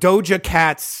 Doja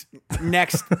Cat's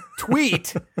next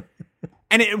tweet?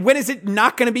 And when is it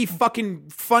not going to be fucking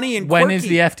funny and quirky? When is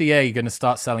the FDA going to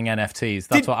start selling NFTs?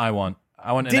 That's what I want.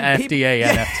 I want an FDA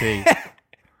NFT.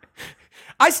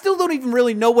 I still don't even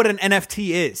really know what an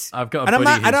NFT is. I've got a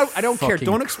buddy I don't care.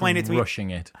 Don't explain it to me. Crushing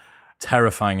it.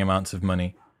 Terrifying amounts of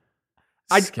money.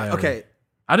 Okay.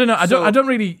 I don't know. I don't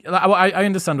really. I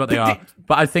understand what they are,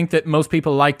 but I think that most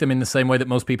people like them in the same way that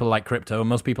most people like crypto. And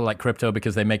most people like crypto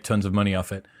because they make tons of money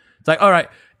off it. It's like, all right,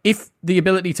 if the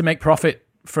ability to make profit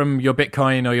from your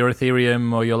Bitcoin or your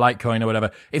Ethereum or your Litecoin or whatever,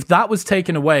 if that was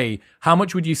taken away, how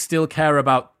much would you still care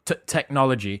about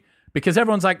technology? Because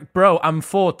everyone's like, bro, I'm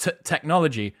for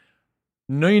technology.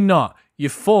 No, you're not. You're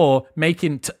for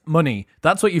making money.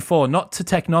 That's what you're for, not to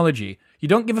technology. You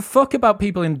don't give a fuck about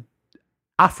people in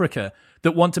Africa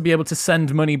that want to be able to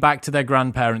send money back to their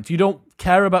grandparents. You don't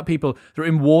care about people that are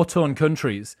in war-torn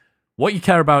countries. What you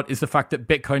care about is the fact that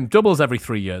Bitcoin doubles every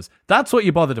 3 years. That's what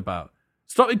you're bothered about.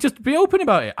 Stop. Just be open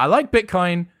about it. I like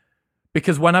Bitcoin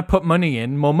because when I put money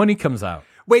in, more money comes out.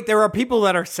 Wait, there are people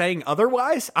that are saying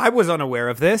otherwise? I was unaware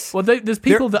of this. Well, there's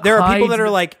people there are people that are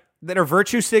like that are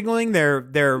virtue signaling.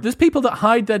 There's people that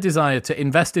hide their desire to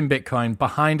invest in Bitcoin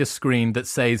behind a screen that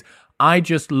says, I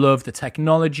just love the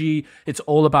technology. It's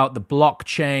all about the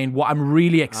blockchain. What I'm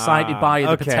really excited by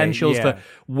are the potentials for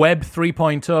Web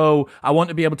 3.0. I want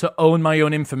to be able to own my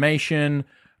own information.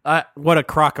 What a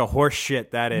crock of horse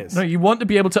shit that is. No, you want to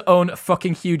be able to own a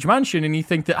fucking huge mansion and you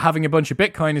think that having a bunch of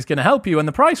Bitcoin is going to help you when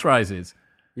the price rises.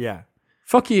 Yeah.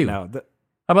 Fuck you. No, how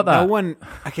about that? No one,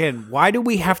 again, why do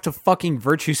we have to fucking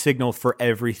virtue signal for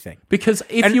everything? Because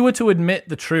if you were to admit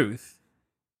the truth,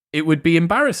 it would be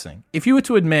embarrassing. If you were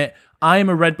to admit, I am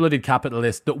a red-blooded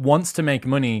capitalist that wants to make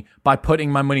money by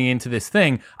putting my money into this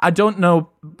thing, I don't know,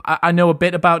 I know a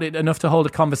bit about it enough to hold a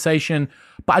conversation,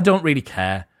 but I don't really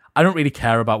care. I don't really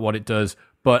care about what it does,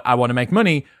 but I want to make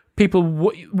money. People,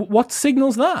 what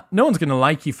signals that? No one's going to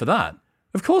like you for that.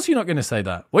 Of course you're not going to say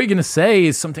that. What you're going to say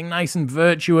is something nice and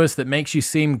virtuous that makes you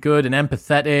seem good and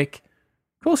empathetic.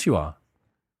 Of course you are.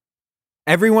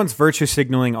 Everyone's virtue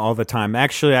signaling all the time.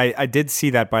 Actually, I did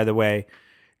see that, by the way.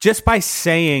 Just by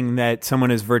saying that someone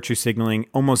is virtue signaling,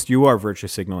 almost you are virtue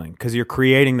signaling because you're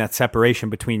creating that separation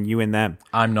between you and them.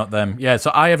 I'm not them. Yeah,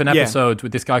 so I have an episode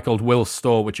with this guy called Will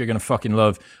Storr, which you're going to fucking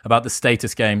love, about the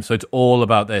status game. So it's all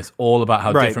about this, all about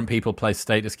how different people play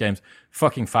status games.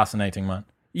 Fucking fascinating, man.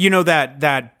 You know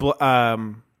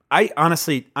I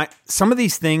honestly, some of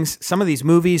these things, some of these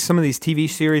movies, some of these TV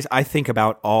series, I think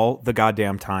about all the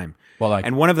goddamn time. Well,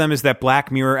 and one of them is that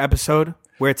Black Mirror episode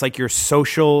where it's like your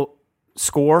social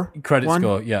credit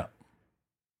score, yeah.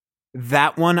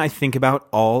 That one I think about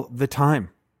all the time.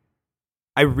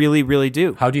 I really, really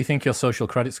do. How do you think your social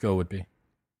credit score would be?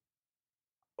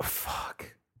 Oh,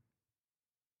 fuck.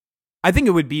 I think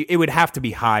it would have to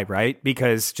be high, right?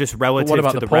 Because just relative what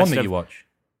about to the the porn rest that of you watch?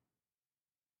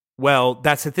 Well,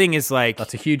 that's the thing is like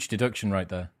that's a huge deduction right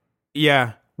there.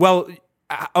 Yeah. Well,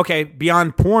 okay,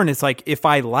 beyond porn, it's like if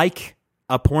I like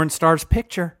a porn star's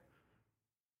picture,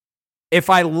 if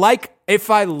I like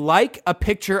a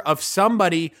picture of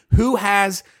somebody who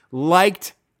has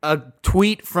liked a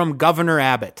tweet from Governor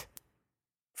Abbott,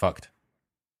 fucked.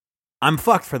 I'm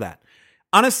fucked for that.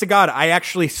 Honest to God, I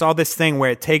actually saw this thing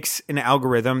where it takes an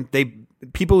algorithm.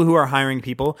 People who are hiring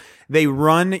people, they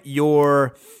run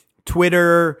your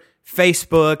Twitter,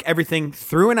 Facebook, everything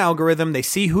through an algorithm. They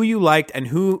see who you liked and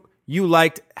who you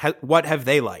liked, what have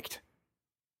they liked.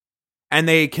 And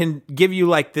they can give you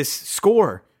like this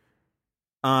score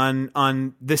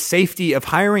on the safety of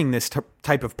hiring this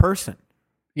type of person.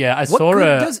 Yeah, I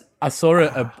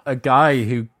saw a guy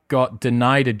who got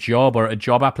denied a job or a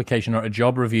job application or a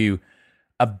job review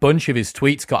a bunch of his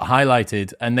tweets got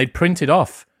highlighted, and they'd printed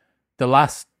off the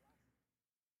last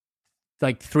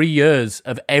 3 years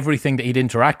of everything that he'd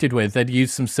interacted with. They'd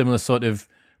used some similar sort of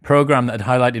program that had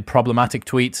highlighted problematic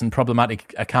tweets and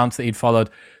problematic accounts that he'd followed.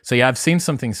 So yeah, I've seen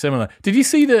something similar. Did you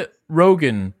see that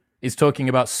Rogan is talking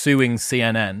about suing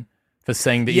CNN for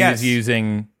saying that he was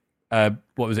using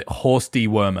horse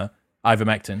dewormer,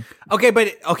 ivermectin? Okay,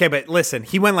 but listen,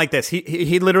 he went like this.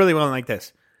 He literally went like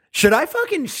this. Should I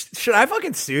fucking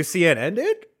sue CNN,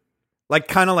 dude? Like,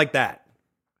 kind of like that.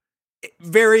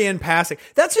 Very in passing.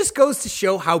 That just goes to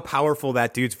show how powerful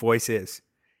that dude's voice is.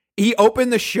 He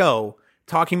opened the show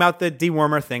talking about the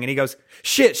dewormer thing, and he goes,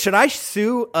 "Shit, should I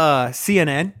sue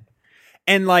CNN?"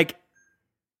 And like,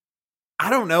 I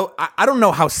don't know. I don't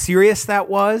know how serious that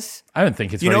was. I don't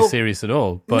think it's very serious at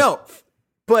all. But no,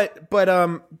 but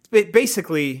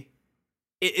basically,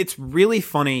 it's really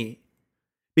funny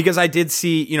because I did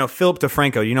see, Philip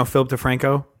DeFranco. You know Philip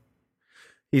DeFranco?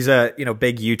 He's a,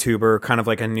 big YouTuber, kind of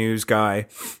like a news guy.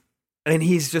 And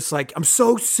he's just like, I'm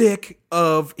so sick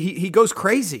of, he goes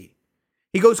crazy.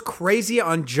 He goes crazy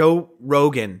on Joe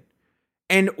Rogan.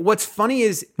 And what's funny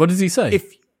is, what does he say?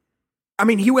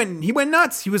 He went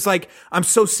nuts. He was like, I'm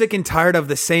so sick and tired of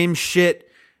the same shit.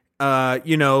 Joe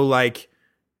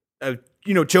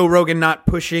Rogan not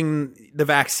pushing the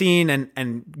vaccine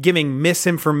and giving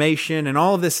misinformation and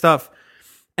all of this stuff.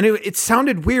 And it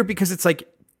sounded weird because it's like,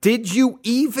 did you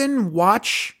even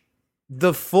watch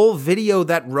the full video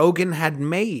that Rogan had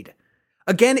made?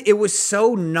 Again, it was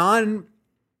so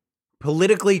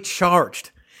non-politically charged.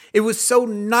 It was so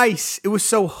nice. It was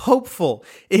so hopeful.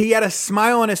 He had a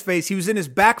smile on his face. He was in his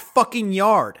back fucking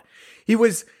yard. He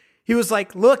was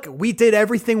like, look, we did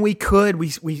everything we could. We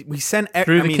sent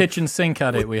through the kitchen sink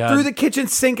at it. Through the kitchen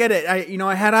sink at it.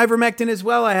 I had ivermectin as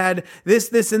well. I had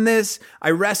this, and this.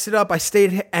 I rested up. I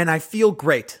stayed, and I feel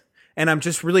great. And I'm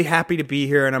just really happy to be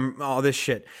here, and I'm all this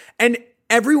shit. And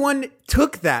everyone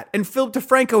took that, and Philip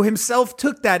DeFranco himself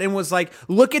took that and was like,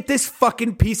 look at this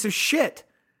fucking piece of shit.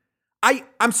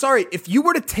 I'm sorry, if you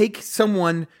were to take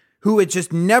someone who had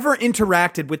just never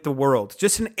interacted with the world,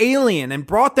 just an alien, and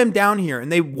brought them down here, and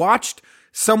they watched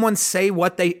someone say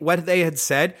what they had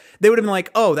said, they would have been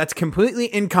like, oh, that's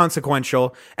completely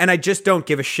inconsequential, and I just don't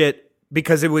give a shit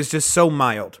because it was just so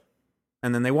mild.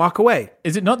 And then they walk away.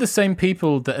 Is it not the same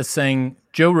people that are saying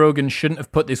Joe Rogan shouldn't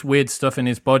have put this weird stuff in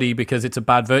his body because it's a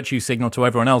bad virtue signal to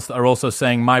everyone else, that are also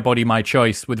saying my body, my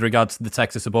choice with regards to the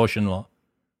Texas abortion law?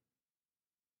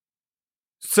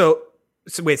 So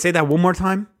wait, say that one more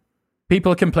time?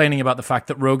 People are complaining about the fact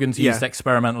that Rogan's used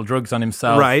experimental drugs on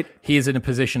himself. Right. He is in a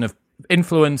position of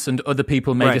influence, and other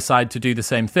people may decide to do the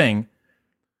same thing.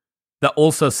 That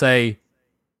also say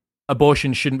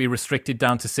abortion shouldn't be restricted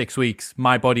down to 6 weeks.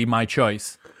 My body, my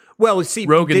choice. Well, see,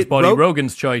 Rogan's body,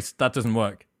 Rogan's choice. That doesn't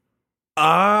work.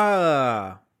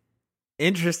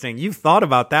 Interesting. You've thought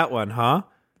about that one, huh?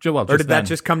 Well, or did that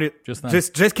just come to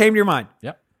just came to your mind?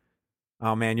 Yep.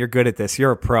 Oh man, you're good at this.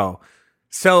 You're a pro.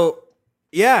 So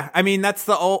yeah, I mean that's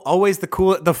always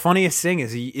the funniest thing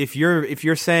is if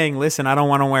you're saying, listen, I don't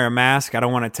want to wear a mask, I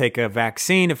don't want to take a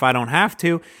vaccine if I don't have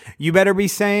to, you better be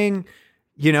saying,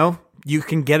 you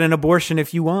can get an abortion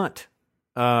if you want,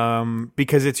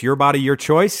 because it's your body, your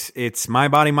choice. It's my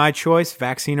body, my choice,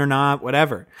 vaccine or not,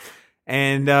 whatever.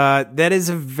 And that is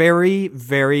a very,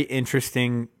 very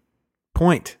interesting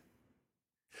point.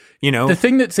 The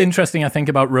thing that's interesting, I think,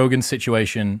 about Rogan's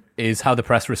situation is how the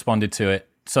press responded to it.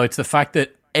 So it's the fact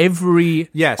that every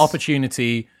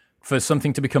opportunity for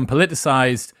something to become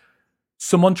politicized,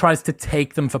 someone tries to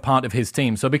take them for part of his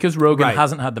team. So because Rogan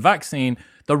hasn't had the vaccine,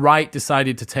 the right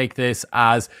decided to take this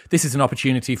as this is an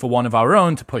opportunity for one of our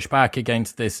own to push back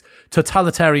against this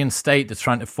totalitarian state that's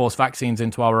trying to force vaccines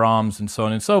into our arms and so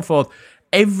on and so forth.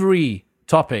 Every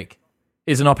topic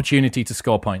is an opportunity to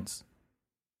score points.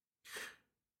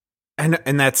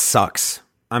 And that sucks.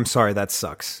 I'm sorry, that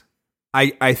sucks.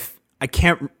 I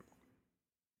can't.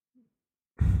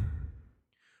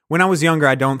 When I was younger,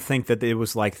 I don't think that it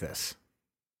was like this.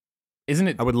 Isn't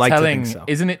it? I would like telling, to think so.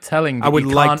 Isn't it telling that you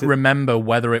can't remember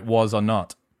whether it was or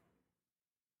not?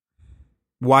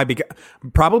 Why?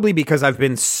 Probably because I've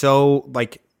been so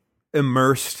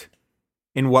immersed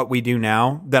in what we do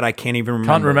now that I can't even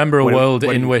remember. Can't remember a world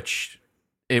in which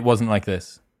it wasn't like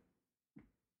this.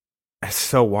 It's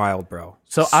so wild, bro.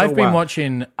 So I've been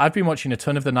watching a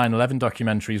ton of the 9/11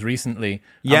 documentaries recently.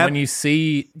 Yeah. And when you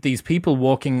see these people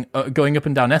walking, going up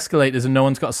and down escalators, and no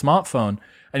one's got a smartphone,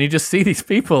 and you just see these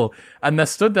people, and they're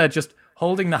stood there just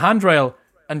holding the handrail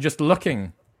and just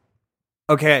looking.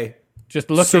 Okay. Just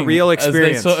looking. Surreal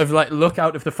experience. As they sort of look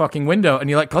out of the fucking window,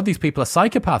 and you're like, God, these people are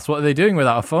psychopaths. What are they doing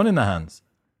without a phone in their hands?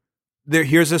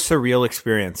 here's a surreal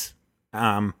experience.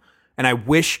 And I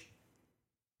wish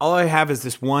all I have is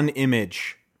this one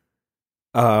image.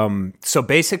 So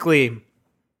basically,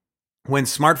 when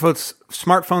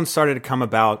smartphones started to come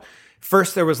about,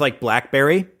 first there was like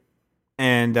BlackBerry.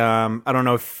 And I don't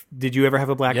know if did you ever have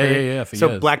a BlackBerry? Yeah. So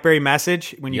years. BlackBerry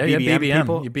Message when you BBM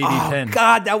people. You BB pin. Oh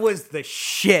God, that was the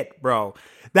shit, bro.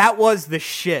 That was the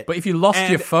shit. But if you lost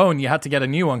your phone, you had to get a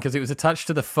new one because it was attached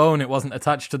to the phone. It wasn't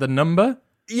attached to the number.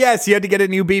 Yes, you had to get a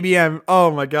new BBM. Oh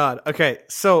my God. Okay,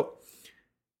 so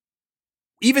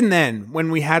even then, when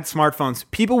we had smartphones,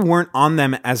 people weren't on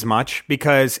them as much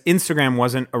because Instagram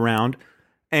wasn't around,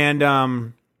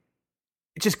 and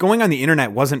just going on the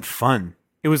internet wasn't fun.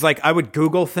 It was like I would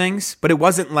Google things, but it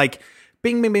wasn't like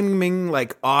bing, bing, bing, bing,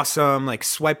 like awesome, like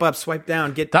swipe up, swipe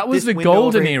down, get that was this the window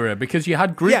golden over here. era because you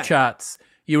had group chats.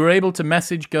 You were able to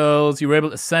message girls. You were able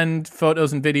to send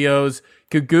photos and videos.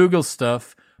 Could Google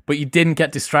stuff, but you didn't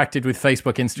get distracted with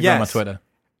Facebook, Instagram, or Twitter.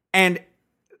 And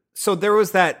so there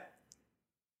was that.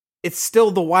 It's still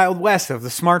the Wild West of the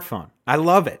smartphone. I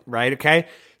love it, right? Okay.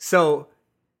 So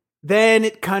then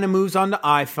it kind of moves on to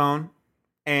iPhone.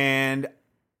 And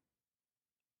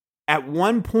at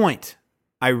one point,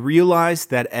 I realized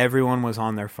that everyone was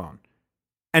on their phone.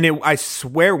 And I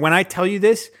swear, when I tell you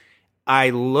this,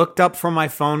 I looked up from my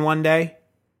phone one day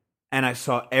and I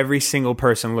saw every single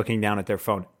person looking down at their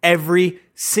phone. Every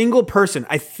single person.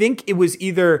 I think it was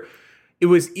either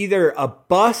a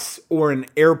bus or an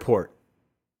airport,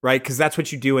 right? Because that's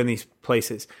what you do in these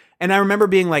places. And I remember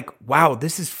being like, wow,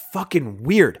 this is fucking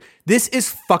weird. This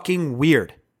is fucking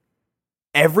weird.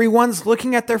 Everyone's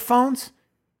looking at their phones.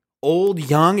 Old,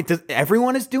 young,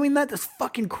 everyone is doing that? That's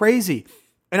fucking crazy.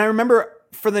 And I remember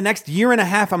for the next year and a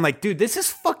half, I'm like, dude, this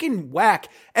is fucking whack.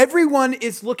 Everyone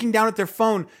is looking down at their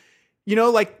phone. You know,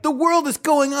 like the world is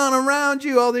going on around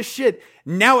you, all this shit.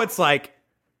 Now it's like,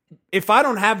 if I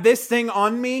don't have this thing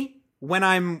on me when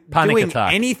I'm doing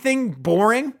anything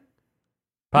boring,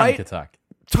 panic attack.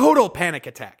 Total panic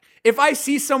attack. If I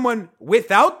see someone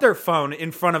without their phone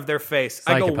in front of their face,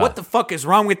 I go, what the fuck is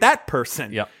wrong with that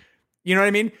person? Yep. You know what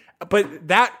I mean? But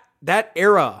that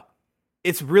era,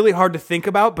 it's really hard to think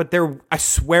about, but I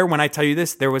swear when I tell you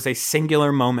this, there was a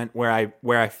singular moment where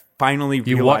I finally realized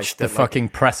you watched the fucking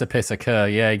precipice occur.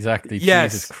 Yeah, exactly.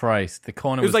 Yes. Jesus Christ. The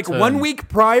corner was was like turned. 1 week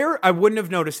prior, I wouldn't have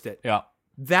noticed it. Yeah.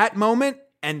 That moment,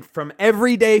 and from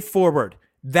every day forward,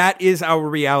 that is our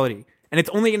reality. And it's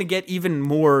only going to get even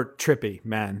more trippy,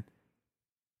 man.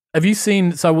 Have you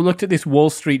seen, so we looked at this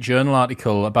Wall Street Journal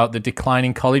article about the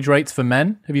declining college rates for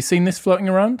men. Have you seen this floating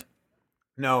around?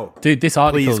 No. Dude, this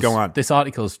Please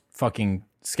article's fucking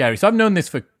scary. So I've known this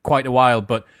for quite a while,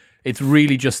 but it's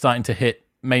really just starting to hit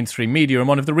mainstream media. And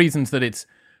one of the reasons that it's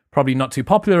probably not too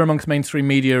popular amongst mainstream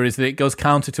media is that it goes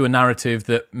counter to a narrative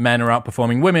that men are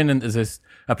outperforming women and there's this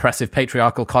oppressive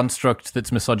patriarchal construct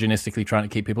that's misogynistically trying to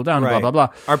keep people down, blah, blah, blah.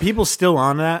 Are people still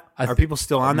on that? Are people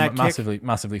still on that kick?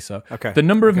 Massively so. Okay. The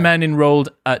number of men enrolled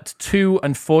at 2-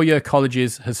 and 4-year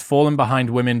colleges has fallen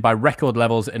behind women by record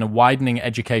levels in a widening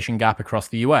education gap across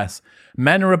the US.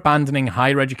 Men are abandoning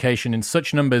higher education in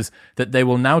such numbers that they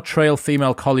will now trail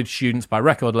female college students by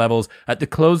record levels. At the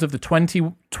close of the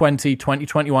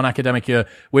 2020-2021 academic year,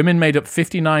 women made up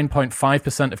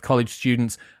 59.5% of college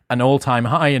students, an all-time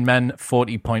high, in men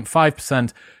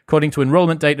 40.5%, according to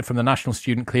enrollment data from the National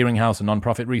Student Clearinghouse, a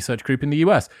non-profit research group in the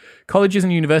US. Colleges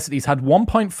and universities had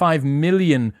 1.5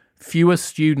 million fewer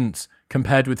students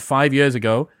compared with 5 years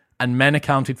ago, and men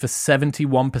accounted for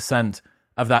 71%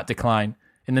 of that decline.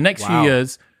 In the next few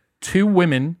years, 2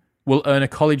 women will earn a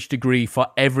college degree for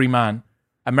every man.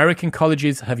 American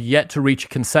colleges have yet to reach a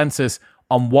consensus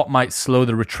on what might slow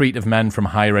the retreat of men from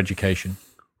higher education.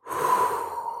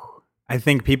 I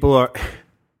think people are...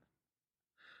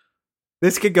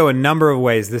 This could go a number of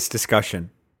ways, this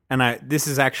discussion. And this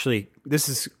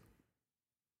is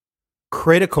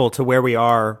critical to where we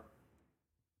are,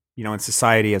 you know, in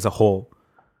society as a whole.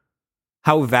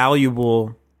 How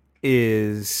valuable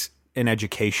is an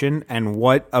education, and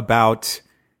what about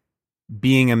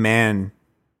being a man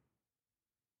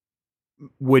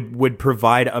would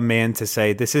provide a man to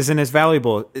say this isn't as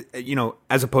valuable, you know,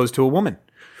 as opposed to a woman?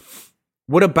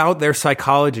 What about their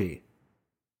psychology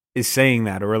is saying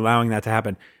that or allowing that to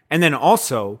happen? And then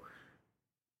also,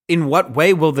 in what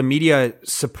way will the media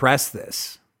suppress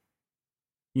this?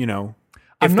 You know,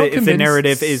 if the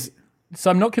narrative is... So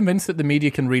I'm not convinced that the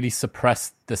media can really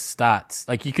suppress the stats.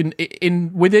 Like you can,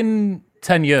 within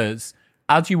 10 years,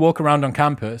 as you walk around on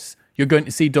campus, you're going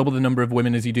to see double the number of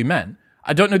women as you do men.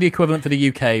 I don't know the equivalent for the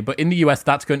UK, but in the US,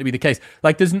 that's going to be the case.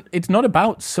 Like it's not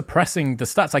about suppressing the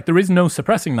stats. Like there is no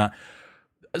suppressing that.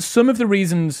 some of the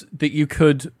reasons that you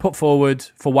could put forward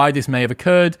for why this may have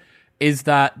occurred is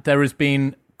that there has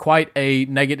been quite a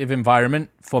negative environment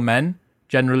for men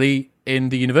generally in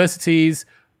the universities.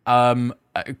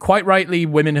 Quite rightly,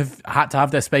 women have had to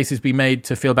have their spaces be made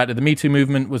to feel better. The Me Too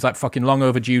movement was like fucking long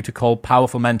overdue to call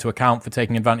powerful men to account for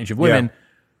taking advantage of women.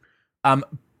 Yeah.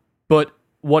 But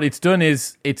what it's done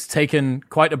is it's taken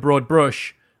quite a broad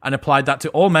brush and applied that to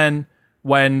all men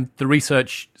when the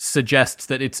research suggests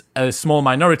that it's a small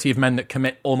minority of men that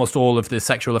commit almost all of the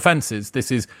sexual offenses. This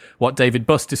is what David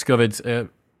Buss discovered,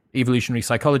 evolutionary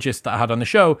psychologist that I had on the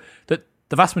show, that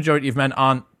the vast majority of men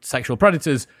aren't sexual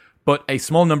predators, but a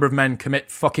small number of men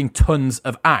commit fucking tons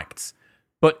of acts.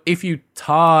 But if you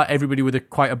tar everybody with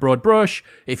quite a broad brush,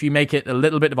 if you make it a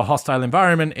little bit of a hostile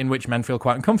environment in which men feel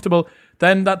quite uncomfortable,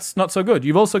 then that's not so good.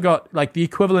 You've also got like the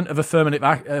equivalent of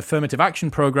affirmative action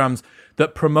programs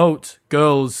that promote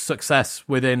girls' success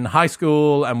within high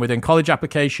school and within college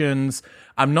applications.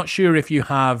 I'm not sure if you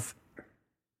have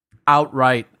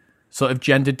outright sort of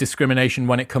gendered discrimination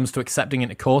when it comes to accepting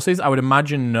into courses. I would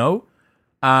imagine no.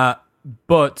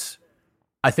 But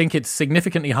I think it's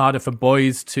significantly harder for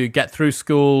boys to get through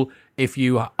school if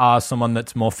you are someone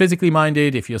that's more physically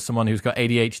minded, if you're someone who's got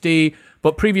ADHD.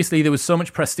 But previously there was so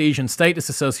much prestige and status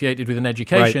associated with an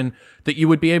education that you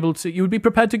would be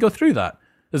prepared to go through that.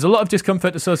 There's a lot of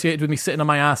discomfort associated with me sitting on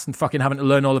my ass and fucking having to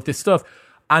learn all of this stuff.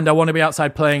 And I want to be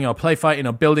outside playing or play fighting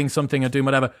or building something or doing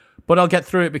whatever. But I'll get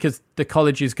through it because the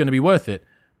college is going to be worth it.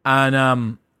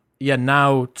 And,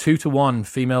 now 2-to-1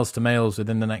 females to males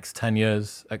within the next 10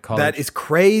 years at college. That is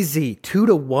crazy.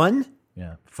 2-to-1?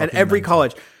 Yeah. At every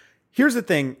college. Here's the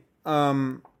thing.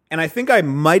 And I think I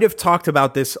might have talked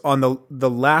about this on the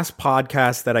last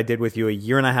podcast that I did with you a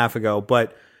year and a half ago,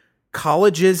 but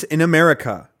colleges in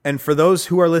America, and for those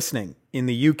who are listening in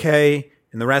the UK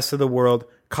and the rest of the world,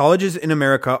 colleges in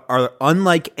America are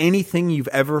unlike anything you've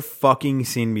ever fucking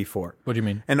seen before. What do you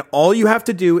mean? And all you have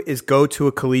to do is go to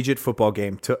a collegiate football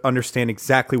game to understand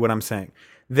exactly what I'm saying.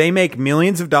 They make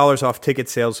millions of dollars off ticket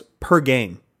sales per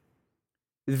game.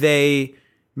 They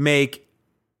make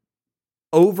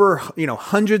over,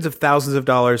 hundreds of thousands of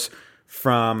dollars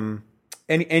from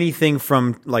anything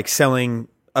from like selling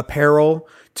apparel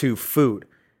to food.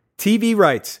 TV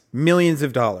rights, millions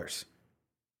of dollars.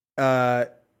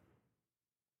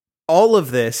 All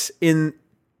of this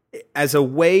as a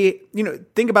way,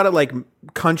 think about it like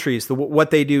countries,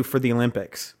 what they do for the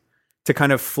Olympics to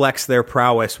kind of flex their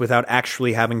prowess without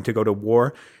actually having to go to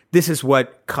war. This is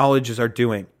what colleges are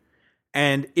doing.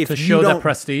 And if to show their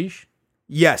prestige?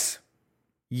 Yes.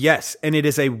 And it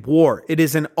is a war. It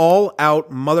is an all-out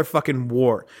motherfucking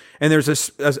war. And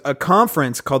there's a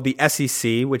conference called the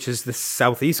SEC, which is the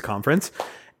Southeast Conference.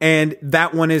 And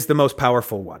that one is the most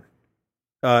powerful one.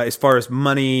 As far as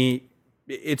money,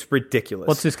 it's ridiculous.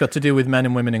 What's this got to do with men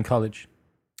and women in college?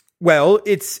 Well,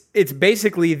 it's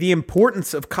basically the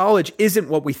importance of college isn't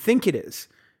what we think it is.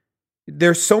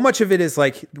 There's so much of it is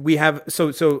like we have.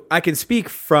 So I can speak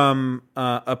from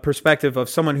a perspective of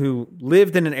someone who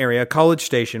lived in an area, College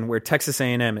Station, where Texas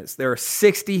A&M is. There are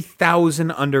 60,000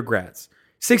 undergrads,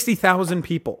 60,000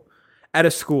 people at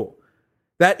a school.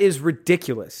 That is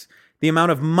ridiculous. The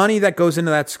amount of money that goes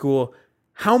into that school.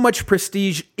 How much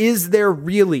prestige is there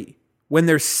really when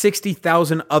there's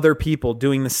 60,000 other people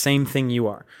doing the same thing you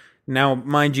are? Now,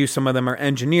 mind you, some of them are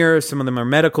engineers, some of them are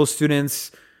medical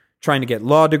students trying to get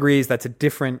law degrees. That's a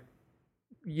different,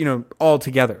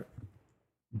 altogether.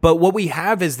 But what we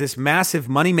have is this massive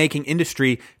money-making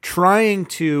industry trying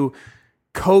to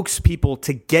coax people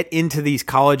to get into these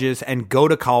colleges and go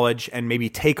to college and maybe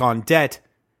take on debt,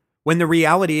 when the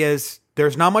reality is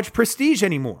there's not much prestige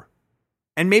anymore.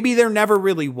 And maybe there never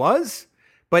really was,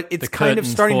 but it's kind of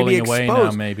starting to be exposed. Away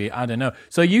now, maybe. I don't know.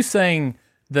 So are you saying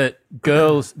that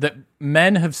that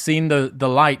men have seen the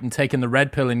light and taken the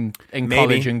red pill in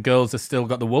college, and girls have still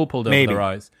got the wool pulled over their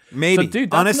eyes? Maybe. So,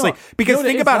 dude, honestly, because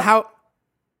think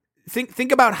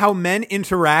about how men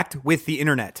interact with the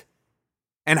internet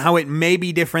and how it may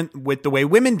be different with the way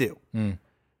women do.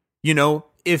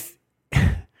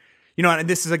 And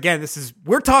this is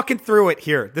we're talking through it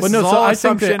here. This is all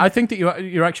assumption. I think that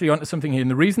you're actually onto something here.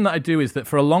 And the reason that I do is that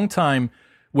for a long time,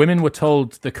 women were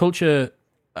told, the culture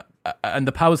and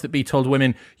the powers that be told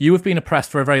women, you have been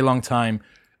oppressed for a very long time.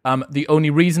 The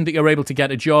only reason that you're able to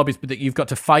get a job is that you've got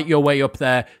to fight your way up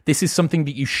there. This is something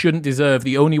that you shouldn't deserve.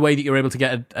 The only way that you're able to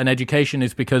get an education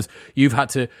is because you've had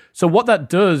to. So what that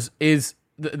does is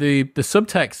the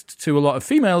subtext to a lot of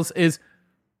females is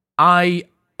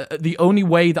the only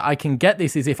way that I can get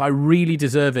this is if I really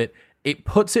deserve it. It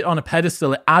puts it on a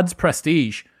pedestal. It adds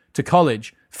prestige to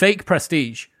college, fake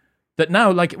prestige. That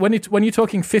now, like when you're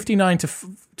talking 59 to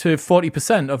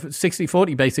 40% of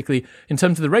 60-40 basically in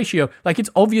terms of the ratio, like it's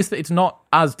obvious that it's not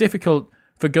as difficult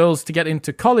for girls to get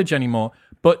into college anymore.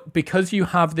 But because you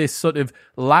have this sort of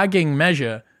lagging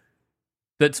measure,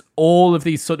 that's all of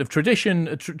these sort of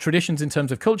traditions in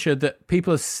terms of culture, that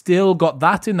people have still got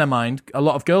that in their mind. A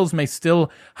lot of girls may still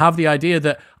have the idea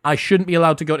that I shouldn't be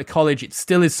allowed to go to college. It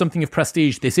still is something of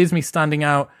prestige. This is me standing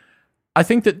out. I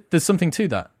think that there's something to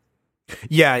that.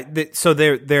 Yeah, so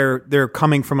they're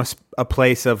coming from a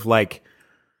place of like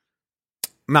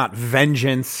not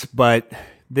vengeance, but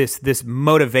this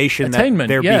motivation Attainment,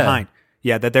 that they're yeah. behind.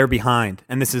 Yeah, that they're behind,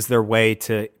 and this is their way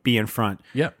to be in front.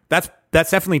 Yeah, that's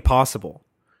definitely possible.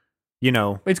 You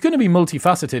know, it's going to be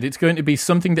multifaceted. It's going to be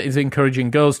something that is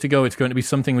encouraging girls to go. It's going to be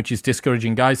something which is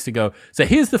discouraging guys to go. So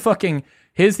here's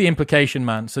the implication,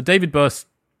 man. So David Buss,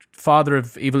 father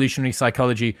of evolutionary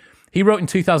psychology, he wrote in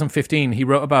 2015, he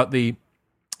wrote about the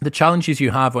challenges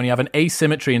you have when you have an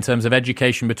asymmetry in terms of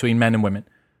education between men and women.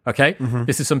 Okay? Mm-hmm.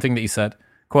 This is something that he said.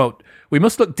 Quote, "We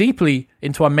must look deeply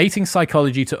into our mating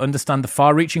psychology to understand the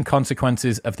far-reaching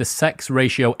consequences of the sex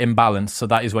ratio imbalance." So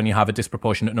that is when you have a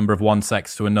disproportionate number of one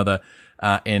sex to another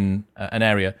in an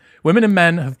area. "Women and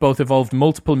men have both evolved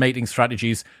multiple mating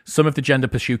strategies. Some of the gender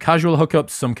pursue casual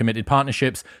hookups, some committed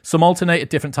partnerships, some alternate at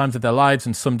different times of their lives,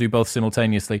 and some do both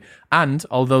simultaneously. And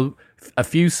although a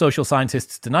few social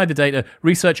scientists deny the data,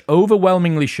 research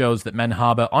overwhelmingly shows that men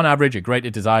harbor, on average, a greater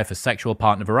desire for sexual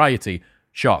partner variety."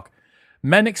 Shock.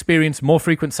 "Men experience more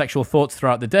frequent sexual thoughts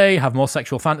throughout the day, have more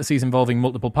sexual fantasies involving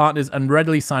multiple partners, and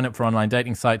readily sign up for online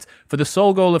dating sites for the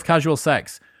sole goal of casual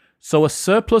sex. So a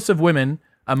surplus of women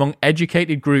among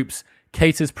educated groups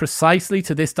caters precisely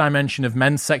to this dimension of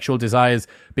men's sexual desires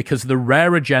because the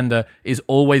rarer gender is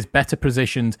always better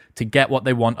positioned to get what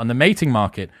they want on the mating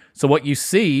market. So what you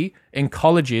see in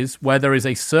colleges where there is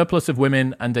a surplus of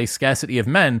women and a scarcity of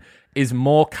men is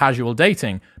more casual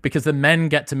dating because the men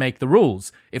get to make the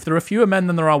rules. If there are fewer men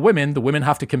than there are women, the women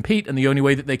have to compete, and the only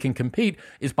way that they can compete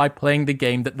is by playing the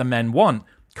game that the men want.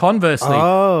 Conversely,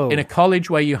 in a college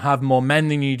where you have more men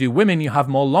than you do women, you have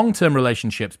more long-term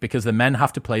relationships because the men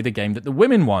have to play the game that the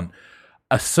women want.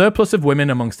 A surplus of women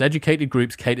amongst educated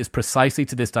groups caters precisely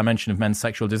to this dimension of men's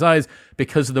sexual desires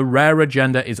because the rarer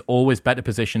gender is always better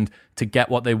positioned to get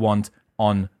what they want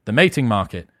on the mating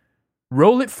market.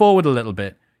 Roll it forward a little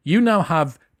bit. You now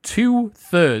have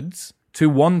 2/3 to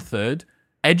 1/3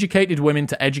 educated women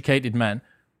to educated men.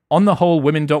 On the whole,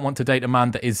 women don't want to date a man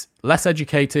that is less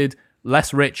educated,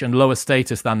 less rich, and lower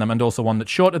status than them, and also one that's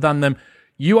shorter than them.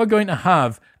 You are going to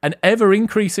have an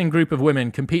ever-increasing group of women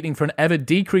competing for an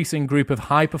ever-decreasing group of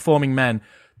high-performing men.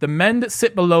 The men that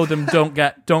sit below them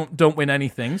don't win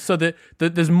anything. So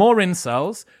there's more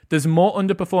incels, there's more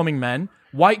underperforming men.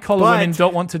 White-collar women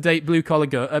don't want to date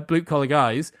blue-collar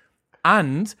guys.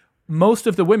 And most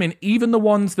of the women, even the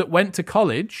ones that went to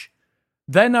college,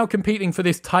 they're now competing for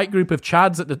this tight group of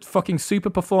chads at the fucking super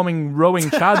performing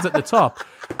rowing chads at the top.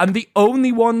 And the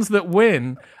only ones that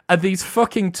win are these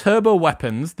fucking turbo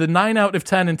weapons, the 9 out of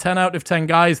 10 and 10 out of 10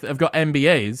 guys that have got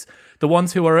MBAs, the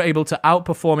ones who are able to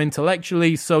outperform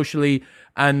intellectually, socially,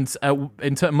 and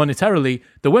monetarily.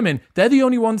 The women, they're the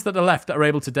only ones that are left that are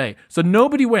able to date. So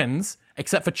nobody wins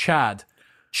except for Chad.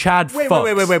 Chad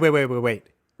fucks. Wait.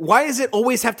 Why does it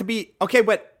always have to be... Okay,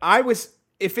 but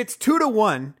if it's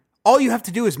 2-1, all you have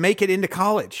to do is make it into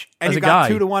college. And you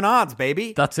got 2-1 odds,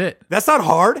 baby. That's it. That's not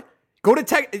hard.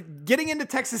 Getting into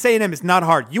Texas A&M is not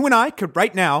hard. You and I could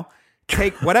right now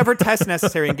take whatever test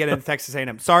necessary and get into Texas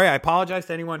A&M. Sorry, I apologize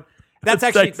to anyone. That's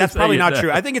probably not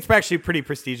true. I think it's actually a pretty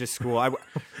prestigious school.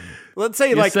 Let's say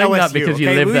You're like saying LSU. That because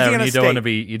you live there and you don't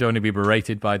State. want to be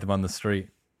berated by them on the street.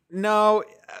 No,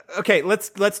 okay.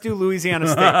 Let's do Louisiana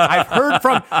State.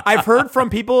 I've heard from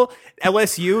people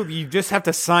LSU. You just have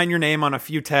to sign your name on a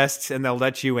few tests and they'll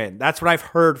let you in. That's what I've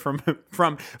heard from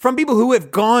people who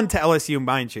have gone to LSU.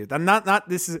 Mind you, I'm not.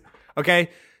 This is okay.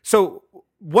 So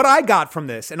what I got from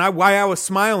this, and why I was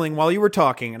smiling while you were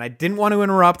talking, and I didn't want to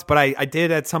interrupt, but I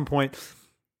did at some point,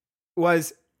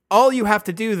 was all you have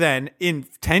to do then in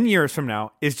 10 years from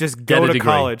now is just go to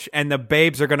college, and the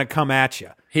babes are going to come at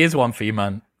you. Here's one for you,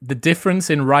 man. The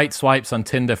difference in right swipes on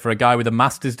Tinder for a guy with a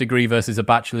master's degree versus a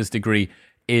bachelor's degree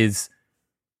is,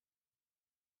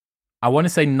 I want to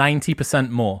say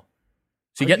 90% more.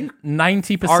 So you get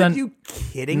 90%. Are you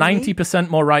kidding me? 90%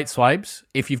 more right swipes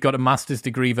if you've got a master's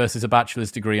degree versus a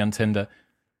bachelor's degree on Tinder.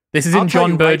 This is in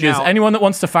John Burge's. Right, anyone that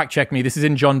wants to fact check me, this is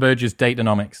in John Burge's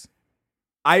Dateonomics.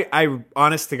 I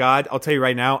honest to God, I'll tell you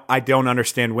right now, I don't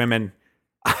understand women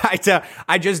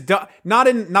I just don't, not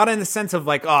in the sense of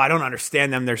like, oh, I don't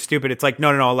understand them, they're stupid. It's like,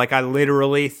 no. Like, I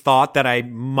literally thought that I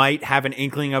might have an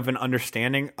inkling of an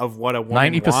understanding of what a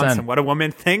woman 90%. wants and what a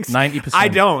woman thinks. 90%. I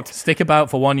don't. Stick about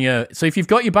for 1 year. So if you've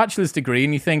got your bachelor's degree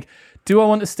and you think, do I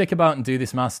want to stick about and do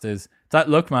this master's? That,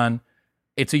 look, man,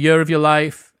 it's a year of your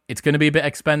life. It's going to be a bit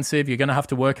expensive. You're going to have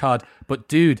to work hard. But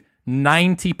dude,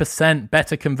 90%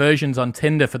 better conversions on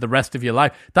Tinder for the rest of your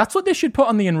life. That's what they should put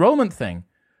on the enrollment thing.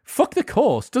 Fuck the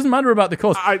course. Doesn't matter about the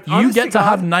course. You get to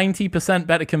have 90%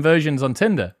 better conversions on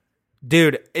Tinder.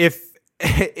 Dude,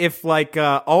 if like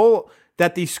all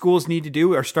that these schools need to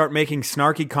do are start making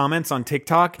snarky comments on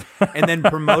TikTok and then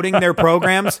promoting their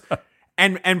programs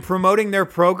and promoting their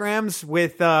programs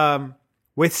with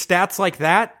stats like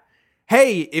that.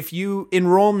 Hey, if you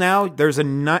enroll now, there's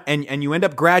and you end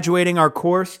up graduating our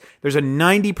course, there's a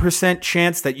 90%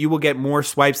 chance that you will get more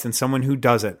swipes than someone who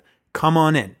doesn't. Come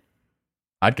on in.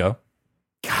 I'd go.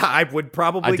 I would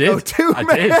probably go too,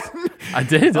 man. I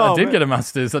did Oh, man. get a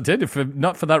master's. I did,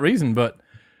 not for that reason, but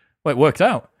well, it worked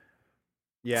out.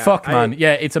 Yeah, Fuck, man.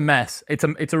 Yeah, it's a mess.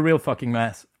 It's a real fucking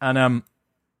mess. And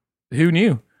who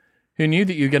knew? Who knew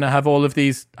that you're going to have all of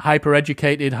these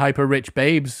hyper-educated, hyper-rich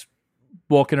babes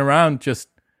walking around just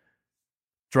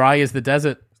dry as the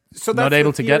desert? So not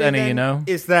able to get any, then, you know?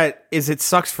 Is it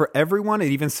sucks for everyone?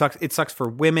 It sucks for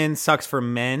women, sucks for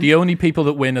men. The only people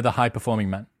that win are the high-performing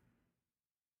men.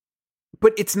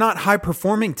 But it's not high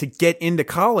performing to get into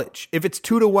college. If it's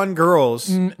 2-to-1 girls,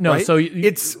 no. right? So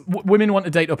it's women want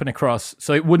to date up and across.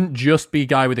 So it wouldn't just be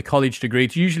guy with a college degree.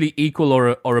 It's usually equal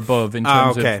or above in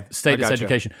terms of status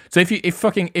education. So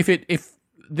if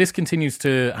this continues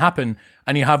to happen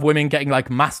and you have women getting like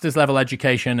master's level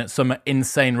education at some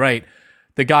insane rate,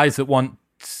 the guys that want,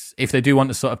 if they do want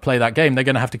to sort of play that game, they're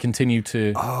going to have to continue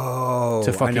to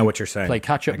fucking I know what you're saying. play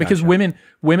catch up because women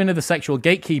are the sexual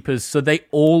gatekeepers, so they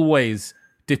always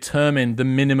determine the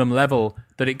minimum level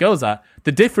that it goes at.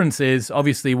 The difference is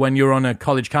obviously when you're on a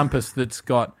college campus that's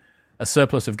got a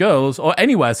surplus of girls or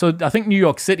anywhere. So I think New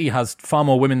York City has far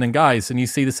more women than guys, and you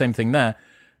see the same thing there,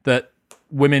 that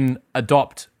women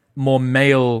adopt more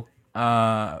male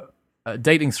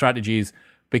dating strategies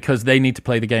because they need to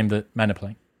play the game that men are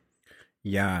playing.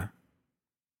 Yeah.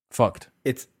 Fucked.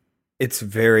 It's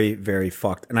very, very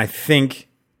fucked. And I think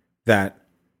that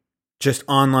just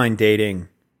online dating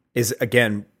is,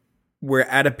 again, we're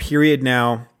at a period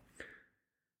now.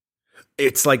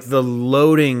 It's like the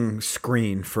loading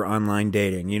screen for online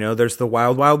dating. You know, there's the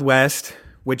Wild Wild West,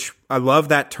 which I love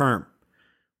that term.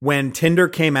 When Tinder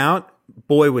came out,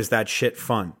 boy, was that shit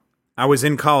fun. I was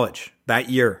in college that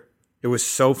year. It was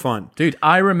so fun. Dude,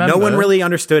 I remember... No one really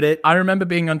understood it. I remember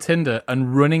being on Tinder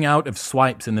and running out of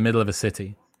swipes in the middle of a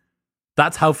city.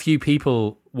 That's how few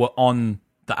people were on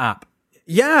the app.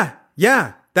 Yeah.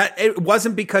 That it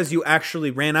wasn't because you actually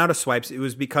ran out of swipes. It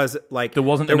was because like there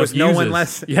was no users. one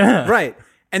less. Yeah. Right.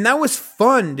 And that was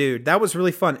fun, dude. That was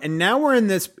really fun. And now we're in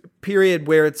this period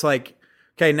where it's like,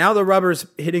 okay, now the rubber's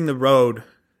hitting the road,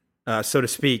 so to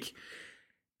speak.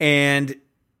 And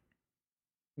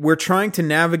we're trying to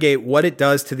navigate what it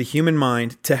does to the human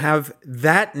mind to have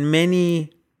that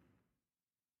many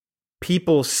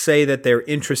people say that they're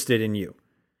interested in you.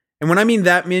 And when I mean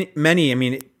that many, I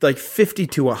mean like 50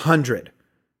 to 100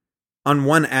 on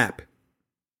one app.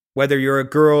 Whether you're a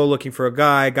girl looking for a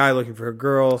guy looking for a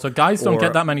girl. So guys don't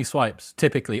get that many swipes,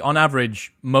 typically. On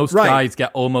average, most guys get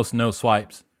almost no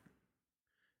swipes.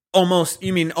 Almost,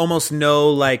 you mean almost no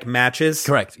like matches?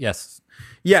 Correct, yes.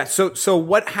 Yeah, so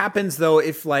what happens though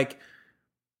if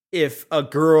a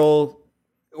girl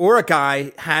or a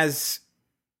guy has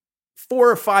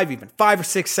 4 or 5 even, 5 or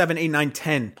 6, 7, 8, 9,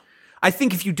 10. I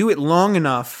think if you do it long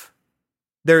enough,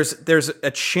 there's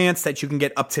a chance that you can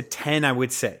get up to 10, I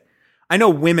would say. I know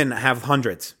women have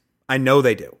hundreds. I know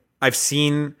they do. I've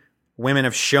seen women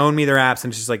have shown me their apps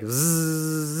and it's just like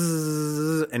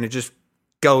zzz, and it just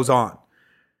goes on.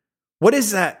 What is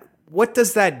that? What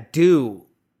does that do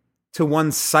to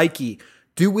one's psyche?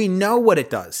 Do we know what it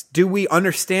does? Do we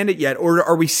understand it yet? Or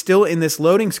are we still in this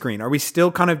loading screen? Are we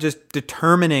still kind of just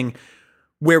determining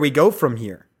where we go from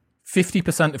here?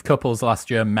 50% of couples last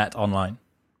year met online.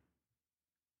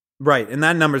 Right, and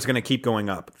that number is going to keep going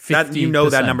up. 50% you know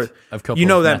that number of couples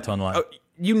met online.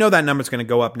 You know that number is going to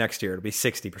go up next year. It'll be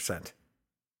 60%.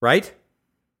 Right?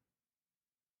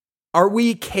 Are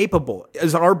we capable?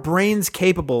 Is our brains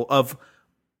capable of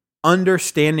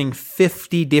understanding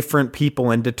 50 different people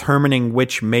and determining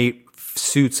which mate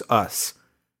suits us?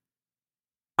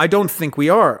 I don't think we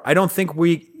are. I don't think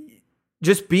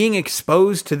just being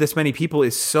exposed to this many people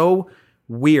is so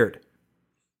weird.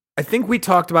 I think we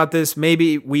talked about this.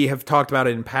 Maybe we have talked about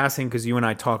it in passing because you and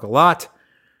I talk a lot.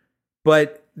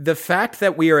 But the fact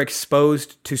that we are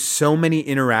exposed to so many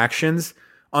interactions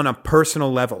on a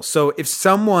personal level. So if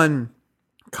someone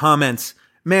comments,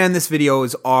 man, this video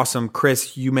is awesome.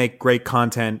 Chris, you make great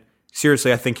content.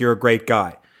 Seriously, I think you're a great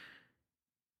guy.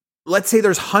 Let's say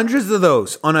there's hundreds of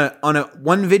those on a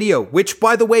one video, which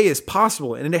by the way is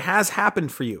possible and it has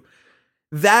happened for you.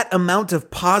 That amount of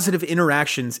positive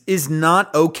interactions is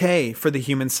not okay for the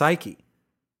human psyche.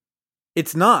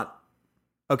 It's not.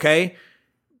 Okay?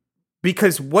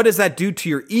 Because what does that do to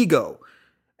your ego?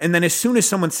 And then as soon as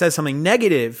someone says something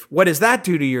negative, what does that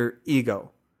do to your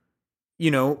ego?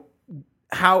 You know,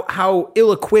 how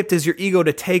ill-equipped is your ego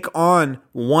to take on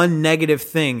one negative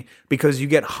thing because you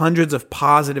get hundreds of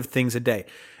positive things a day.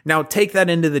 Now take that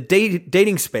into the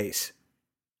dating space.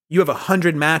 You have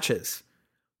 100 matches.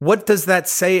 What does that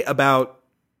say about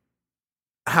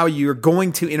how you're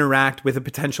going to interact with a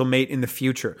potential mate in the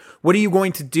future? What are you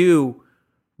going to do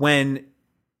when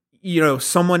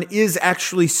someone is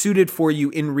actually suited for you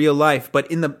in real life, but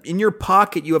in your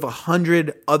pocket you have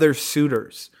 100 other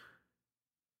suitors?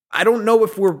 I don't know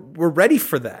if we're ready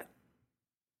for that.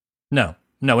 No,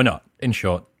 we're not. In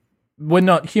short, we're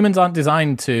not. Humans aren't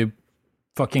designed to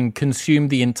fucking consume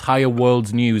the entire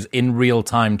world's news in real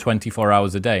time 24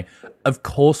 hours a day. Of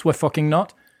course we're fucking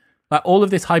not. Like, all of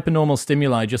this hypernormal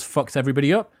stimuli just fucks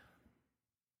everybody up.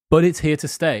 But it's here to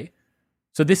stay.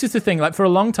 So this is the thing. Like, for a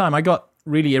long time, I got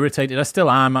really irritated. I still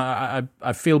am. I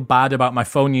feel bad about my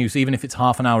phone use, even if it's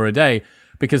half an hour a day,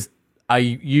 because I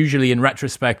usually, in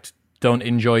retrospect, don't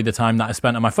enjoy the time that I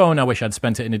spent on my phone. I wish I'd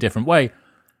spent it in a different way.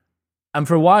 And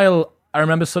for a while, I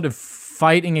remember sort of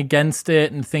fighting against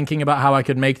it and thinking about how I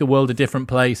could make the world a different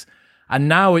place. And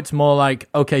now it's more like,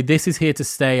 okay, this is here to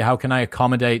stay. How can I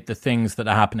accommodate the things that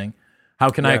are happening? How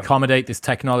can I accommodate this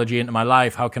technology into my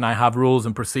life? How can I have rules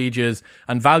and procedures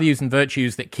and values and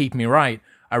virtues that keep me right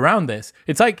around this?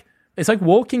 It's like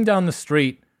walking down the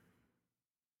street,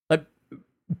 like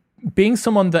being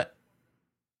someone that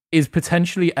is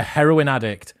potentially a heroin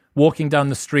addict, walking down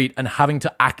the street and having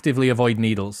to actively avoid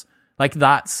needles. Like,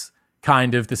 that's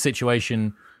kind of the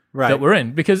situation that we're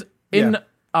in. Because in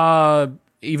our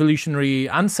evolutionary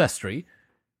ancestry,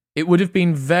 it would have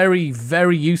been very,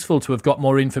 very useful to have got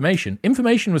more information.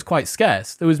 Information was quite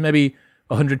scarce. There was maybe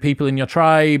 100 people in your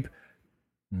tribe,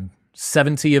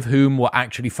 70 of whom were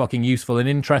actually fucking useful and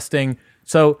interesting.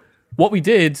 So what we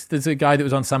did, there's a guy that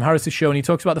was on Sam Harris's show, and he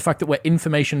talks about the fact that we're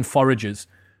information foragers.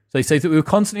 So he says that we were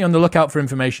constantly on the lookout for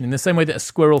information. In the same way that a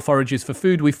squirrel forages for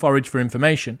food, we forage for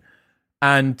information.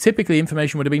 And typically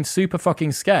information would have been super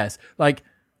fucking scarce. Like,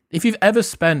 if you've ever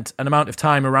spent an amount of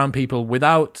time around people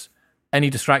without any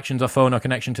distractions or phone or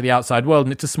connection to the outside world,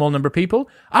 and it's a small number of people,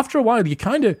 after a while, you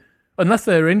kind of, unless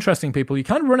they're interesting people, you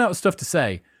kind of run out of stuff to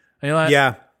say. And you're like,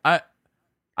 yeah,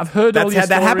 I've heard all your stories.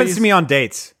 That happens to me on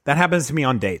dates.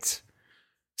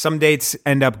 Some dates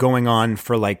end up going on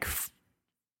for like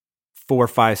 4,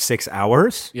 5, 6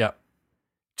 hours. Yeah.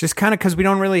 Just kind of because we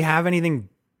don't really have anything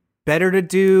better to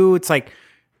do. It's like,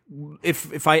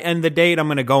 if I end the date, I'm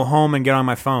going to go home and get on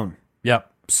my phone. Yeah.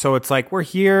 So it's like, we're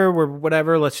here, we're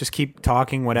whatever, let's just keep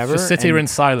talking, whatever. Just sit here in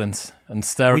silence and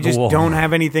stare at the wall. We just don't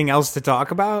have anything else to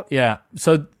talk about. Yeah.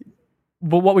 So,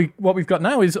 but what we've got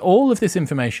now is all of this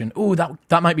information. Oh,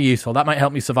 that might be useful. That might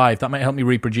help me survive. That might help me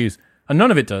reproduce. And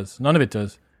none of it does.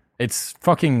 It's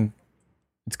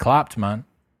clapped, man.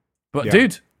 But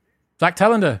dude, Zach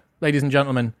Telander, ladies and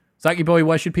gentlemen. Zachy boy,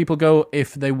 where should people go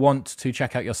if they want to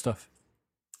check out your stuff?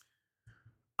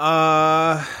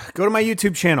 Go to my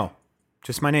YouTube channel.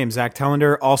 Just my name, Zach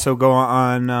Telander. Also go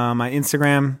on my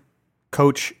Instagram,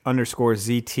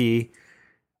 coach_ZT.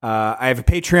 I have a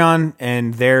Patreon,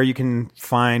 and there you can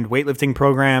find weightlifting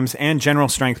programs and general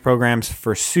strength programs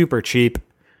for super cheap.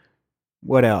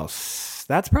 What else?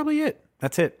 That's probably it.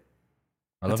 That's it.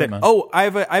 I love it, man. Oh, I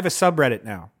have a subreddit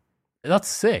now. That's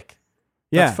sick.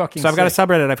 Yeah, that's fucking so I've got a sick.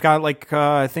 subreddit. I've got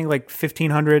I think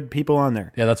 1,500 people on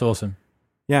there. Yeah, that's awesome.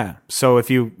 Yeah, so if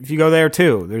you go there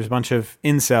too, there's a bunch of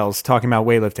incels talking about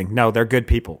weightlifting. No, they're good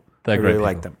people. They're I great really people.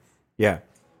 like them. Yeah.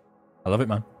 I love it,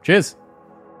 man. Cheers.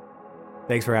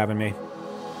 Thanks for having me.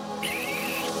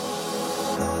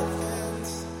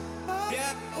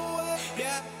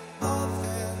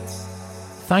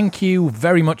 Thank you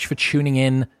very much for tuning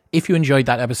in. If you enjoyed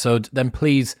that episode, then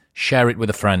please share it with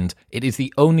a friend. It is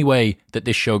the only way that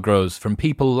this show grows, from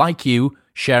people like you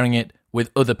sharing it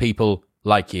with other people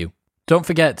like you. Don't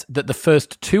forget that the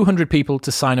first 200 people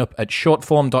to sign up at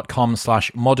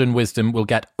shortform.com/modernwisdom will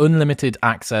get unlimited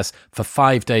access for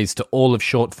 5 days to all of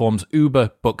Shortform's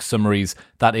Uber book summaries.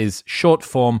 That is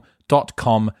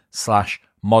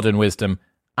shortform.com/modernwisdom.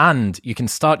 And you can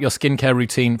start your skincare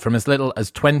routine from as little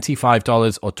as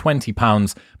 $25 or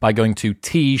 £20 by going to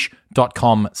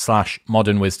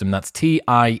tiege.com/modernwisdom. That's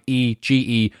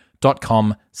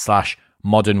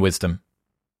TIEGE.com/modernwisdom.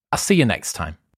 I'll see you next time.